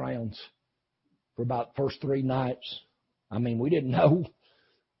on the grounds for about the first 3 nights. I mean, we didn't know.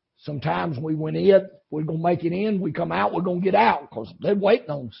 Sometimes we went in, we're going to make it in. We come out, we're going to get out because they're waiting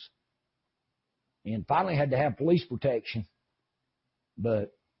on us. And finally had to have police protection.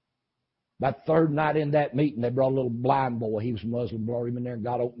 But about the 3rd night in that meeting, they brought a little blind boy. He was a Muslim, brought him in there, and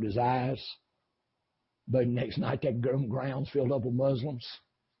God opened his eyes. But the next night, that grounds filled up with Muslims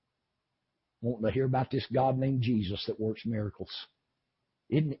wanting to hear about this God named Jesus that works miracles.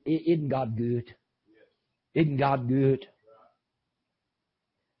 Isn't God good? Isn't God good?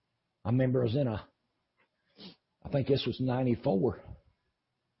 I remember I was I think this was 94.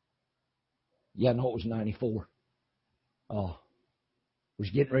 Yeah, no, it was 94. Was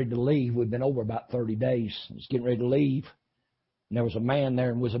getting ready to leave. We'd been over about 30 days. I was getting ready to leave. And there was a man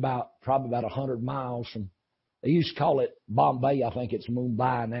there and was probably about 100 miles from, they used to call it Bombay. I think it's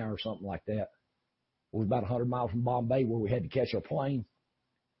Mumbai now or something like that. It was about 100 miles from Bombay where we had to catch our plane.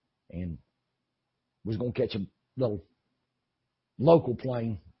 And we was going to catch a little local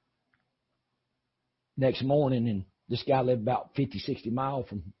plane next morning. And this guy lived about 50, 60 miles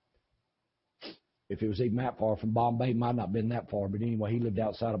from, if it was even that far from Bombay, it might not have been that far. But anyway, he lived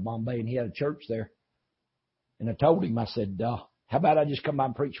outside of Bombay and he had a church there. And I told him, I said, how about I just come by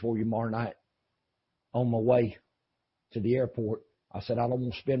and preach for you tomorrow night on my way to the airport? I said, I don't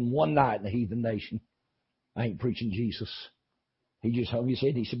want to spend one night in the heathen nation. I ain't preaching Jesus. He just hung his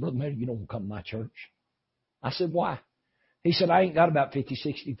head. He said, Brother Miller, you don't want to come to my church. I said, why? He said, I ain't got about 50,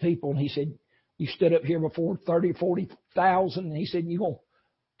 60 people. And he said, you stood up here before 30, 40,000. And he said, you going to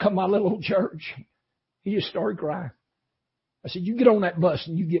come to my little old church? He just started crying. I said, you get on that bus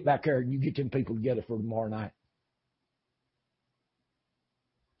and you get back there and you get them people together for tomorrow night.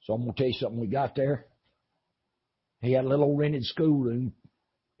 So I'm going to tell you something. We got there. He had a little rented schoolroom.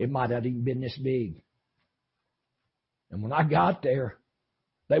 It might have even been this big. And when I got there,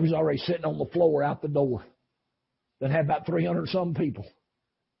 they was already sitting on the floor out the door. Then had about 300 some people.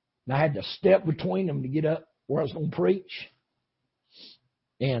 And I had to step between them to get up where I was going to preach.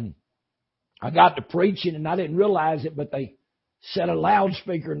 And I got to preaching and I didn't realize it, but they set a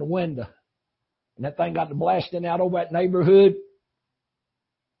loudspeaker in the window. And that thing got to blasting out over that neighborhood.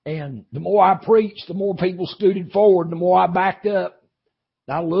 And the more I preached, the more people scooted forward, the more I backed up.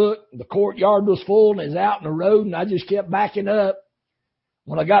 And I looked, the courtyard was full and it was out in the road, and I just kept backing up.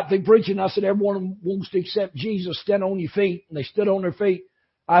 When I got through preaching, I said, everyone wants to accept Jesus, stand on your feet. And they stood on their feet.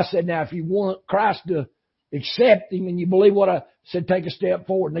 I said, now, if you want Christ to accept Him and you believe what I said, take a step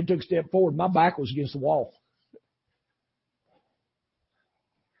forward. And they took a step forward. My back was against the wall.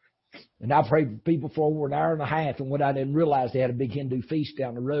 And I prayed for people for over an hour and a half. And what I didn't realize, they had a big Hindu feast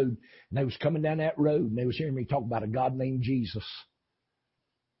down the road. And they was coming down that road. And they was hearing me talk about a God named Jesus.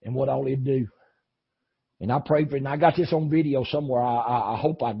 And what all He'd do. And I prayed for it. And I got this on video somewhere. I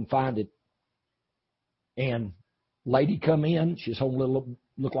hope I can find it. And lady come in. She's holding a little,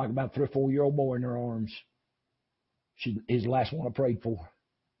 looked like about a 3 or 4 year old boy in her arms. She is the last one I prayed for.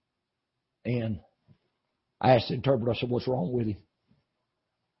 And I asked the interpreter, I said, what's wrong with him?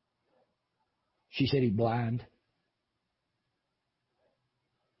 She said, he's blind.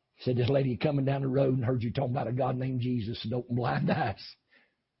 Said, this lady coming down the road and heard you talking about a God named Jesus and open blind eyes.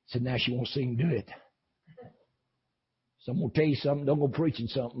 Said, now she wants to see him do it. So I'm going to tell you something. Don't go preaching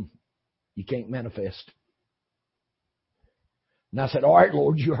something you can't manifest. And I said, all right,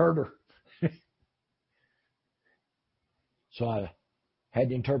 Lord, you heard her. So I had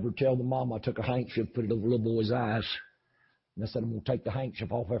the interpreter tell the mom I took a handkerchief, put it over the little boy's eyes. And I said, I'm going to take the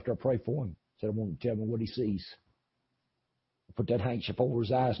handkerchief off after I pray for him. I said, I want him to tell me what he sees. I put that handkerchief over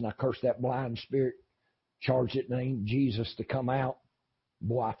his eyes and I cursed that blind spirit, charged it in the name of Jesus to come out.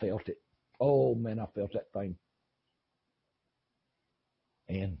 Boy, I felt it. Oh, man, I felt that thing.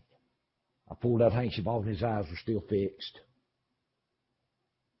 And I pulled that handkerchief off and his eyes were still fixed.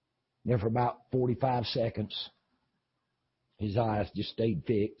 And then for about 45 seconds, his eyes just stayed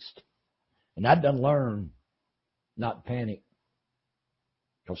fixed. And I'd done learned not to panic.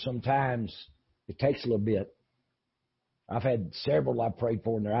 Because sometimes it takes a little bit. I've had several I prayed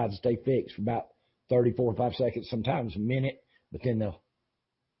for and their eyes stay fixed for about 30, 45 seconds, sometimes a minute, but then they'll.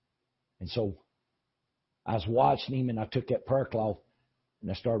 And so I was watching him and I took that prayer cloth and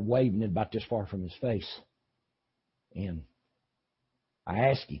I started waving it about this far from his face. And I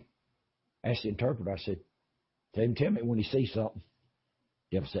asked the interpreter, I said, tell me when he sees something.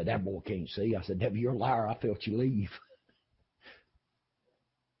 The devil said, that boy can't see. I said, devil, you're a liar. I felt you leave.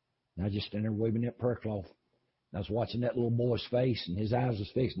 And I just stand there waving that prayer cloth. And I was watching that little boy's face and his eyes was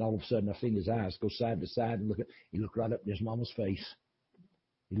fixed. And all of a sudden I seen his eyes go side to side and he looked right up in his mama's face.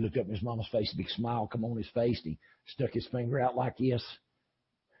 He looked up in his mama's face, a big smile come on his face. He stuck his finger out like this.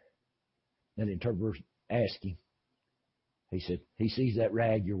 And the interpreter asked him. He said, he sees that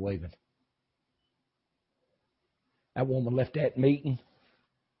rag you're waving. That woman left that meeting.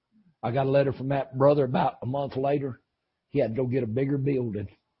 I got a letter from that brother about a month later. He had to go get a bigger building.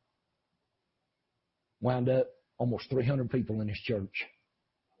 Wound up almost 300 people in his church.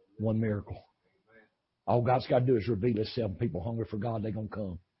 One miracle. All God's got to do is reveal Himself. People hungry for God, they're going to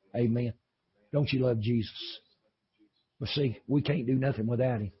come. Amen. Don't you love Jesus? But see, we can't do nothing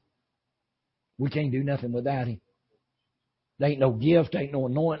without Him. We can't do nothing without Him. There ain't no gift, ain't no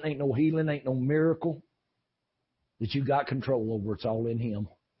anointing, ain't no healing, ain't no miracle that you got control over. It's all in Him.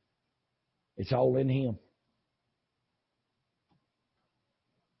 It's all in Him.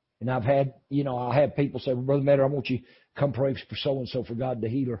 And I've had, I have people say, well, Brother Matter, I want you to come pray for so-and-so for God to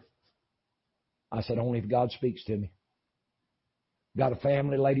heal her. I said, only if God speaks to me. Got a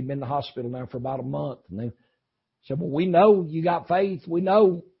family lady been in the hospital now for about a month. And they said, well, we know you got faith. We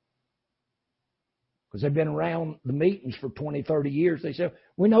know. Because they've been around the meetings for 20, 30 years. They said,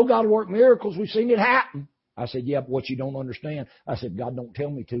 we know God will work miracles. We've seen it happen. I said, yeah, but what you don't understand. I said, God don't tell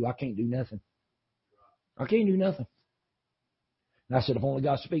me to. I can't do nothing. I can't do nothing. And I said, if only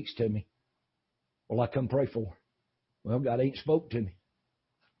God speaks to me, well, I come pray for her. Well, God ain't spoke to me.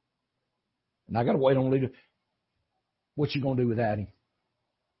 And I got to wait on leader. What you going to do without Him?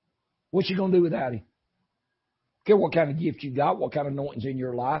 What you going to do without Him? Don't care what kind of gift you got, what kind of anointing's in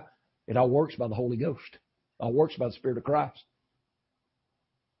your life. It all works by the Holy Ghost. It all works by the Spirit of Christ.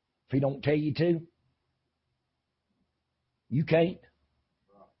 If He don't tell you to, you can't.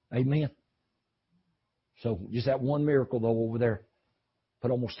 Amen. So just that one miracle, though, over there, put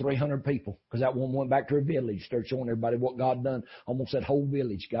almost 300 people, because that one went back to her village, started showing everybody what God done. Almost that whole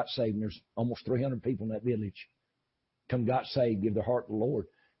village got saved, and there's almost 300 people in that village. Come got saved, give their heart to the Lord.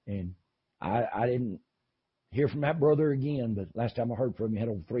 And I didn't hear from that brother again, but last time I heard from him, he had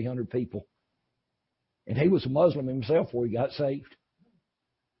over 300 people. And he was a Muslim himself before he got saved.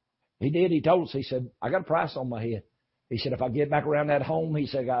 He did. He told us, he said, I got a price on my head. He said, if I get back around that home, he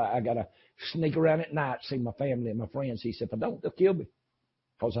said, I got to sneak around at night, see my family and my friends. He said, if I don't, they'll kill me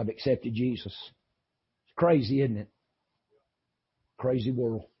because I've accepted Jesus. It's crazy, isn't it? Crazy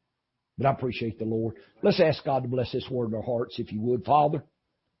world. But I appreciate the Lord. Let's ask God to bless this word in our hearts, if you would. Father,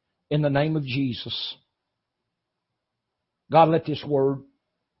 in the name of Jesus, God, let this word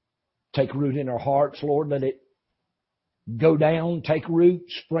take root in our hearts, Lord. Let it go down, take root,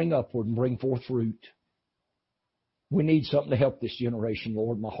 spring upward, and bring forth fruit. We need something to help this generation,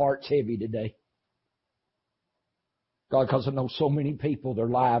 Lord. My heart's heavy today. God, because I know so many people, their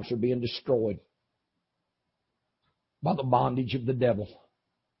lives are being destroyed by the bondage of the devil.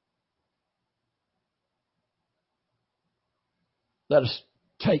 Let us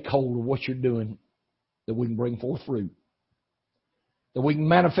take hold of what you're doing, that we can bring forth fruit, that we can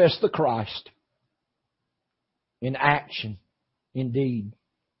manifest the Christ in action, in deed,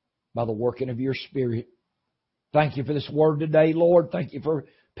 by the working of your Spirit. Thank you for this word today, Lord. Thank you for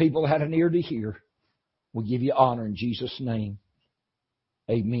people that had an ear to hear. We give you honor in Jesus' name.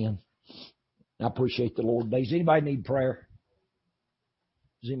 Amen. I appreciate the Lord today. Does anybody need prayer?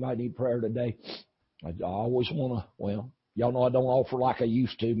 Does anybody need prayer today? I always want to, Y'all know I don't offer like I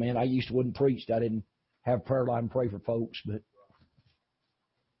used to, man. I used to wouldn't preach. I didn't have prayer line and pray for folks, but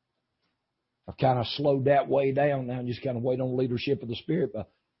I've kind of slowed that way down now and just kind of wait on the leadership of the Spirit. But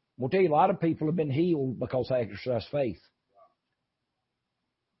I'm going to tell you, a lot of people have been healed because they exercise faith.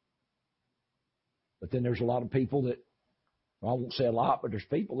 But then there's a lot of people that, well, I won't say a lot, but there's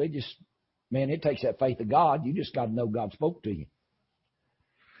people, they just, man, it takes that faith of God. You just got to know God spoke to you.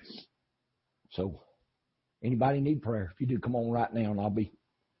 So, anybody need prayer? If you do, come on right now, and I'll be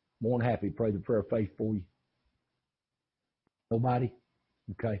more than happy to pray the prayer of faith for you. Nobody?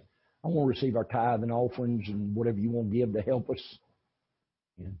 Okay. I want to receive our tithe and offerings and whatever you want to give to help us.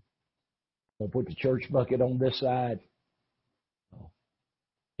 And we'll put the church bucket on this side.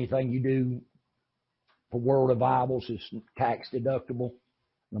 Anything you do for World Revivals is tax deductible.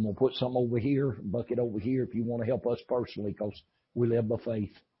 And I'm going to put something over here, a bucket over here if you want to help us personally, because we live by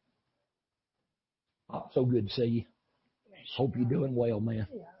faith. Oh, so good to see you. Hope you're doing well, man.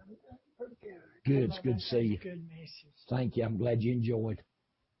 Yeah, pretty good. Good. It's good to see you. Good message. Thank you. I'm glad you enjoyed.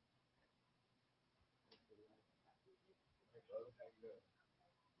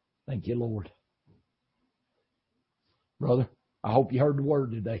 Thank you, Lord. Brother, I hope you heard the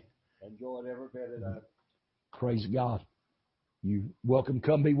word today. Enjoyed every bit of that. Praise God. You're welcome to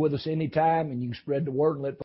come be with us anytime, and you can spread the word and let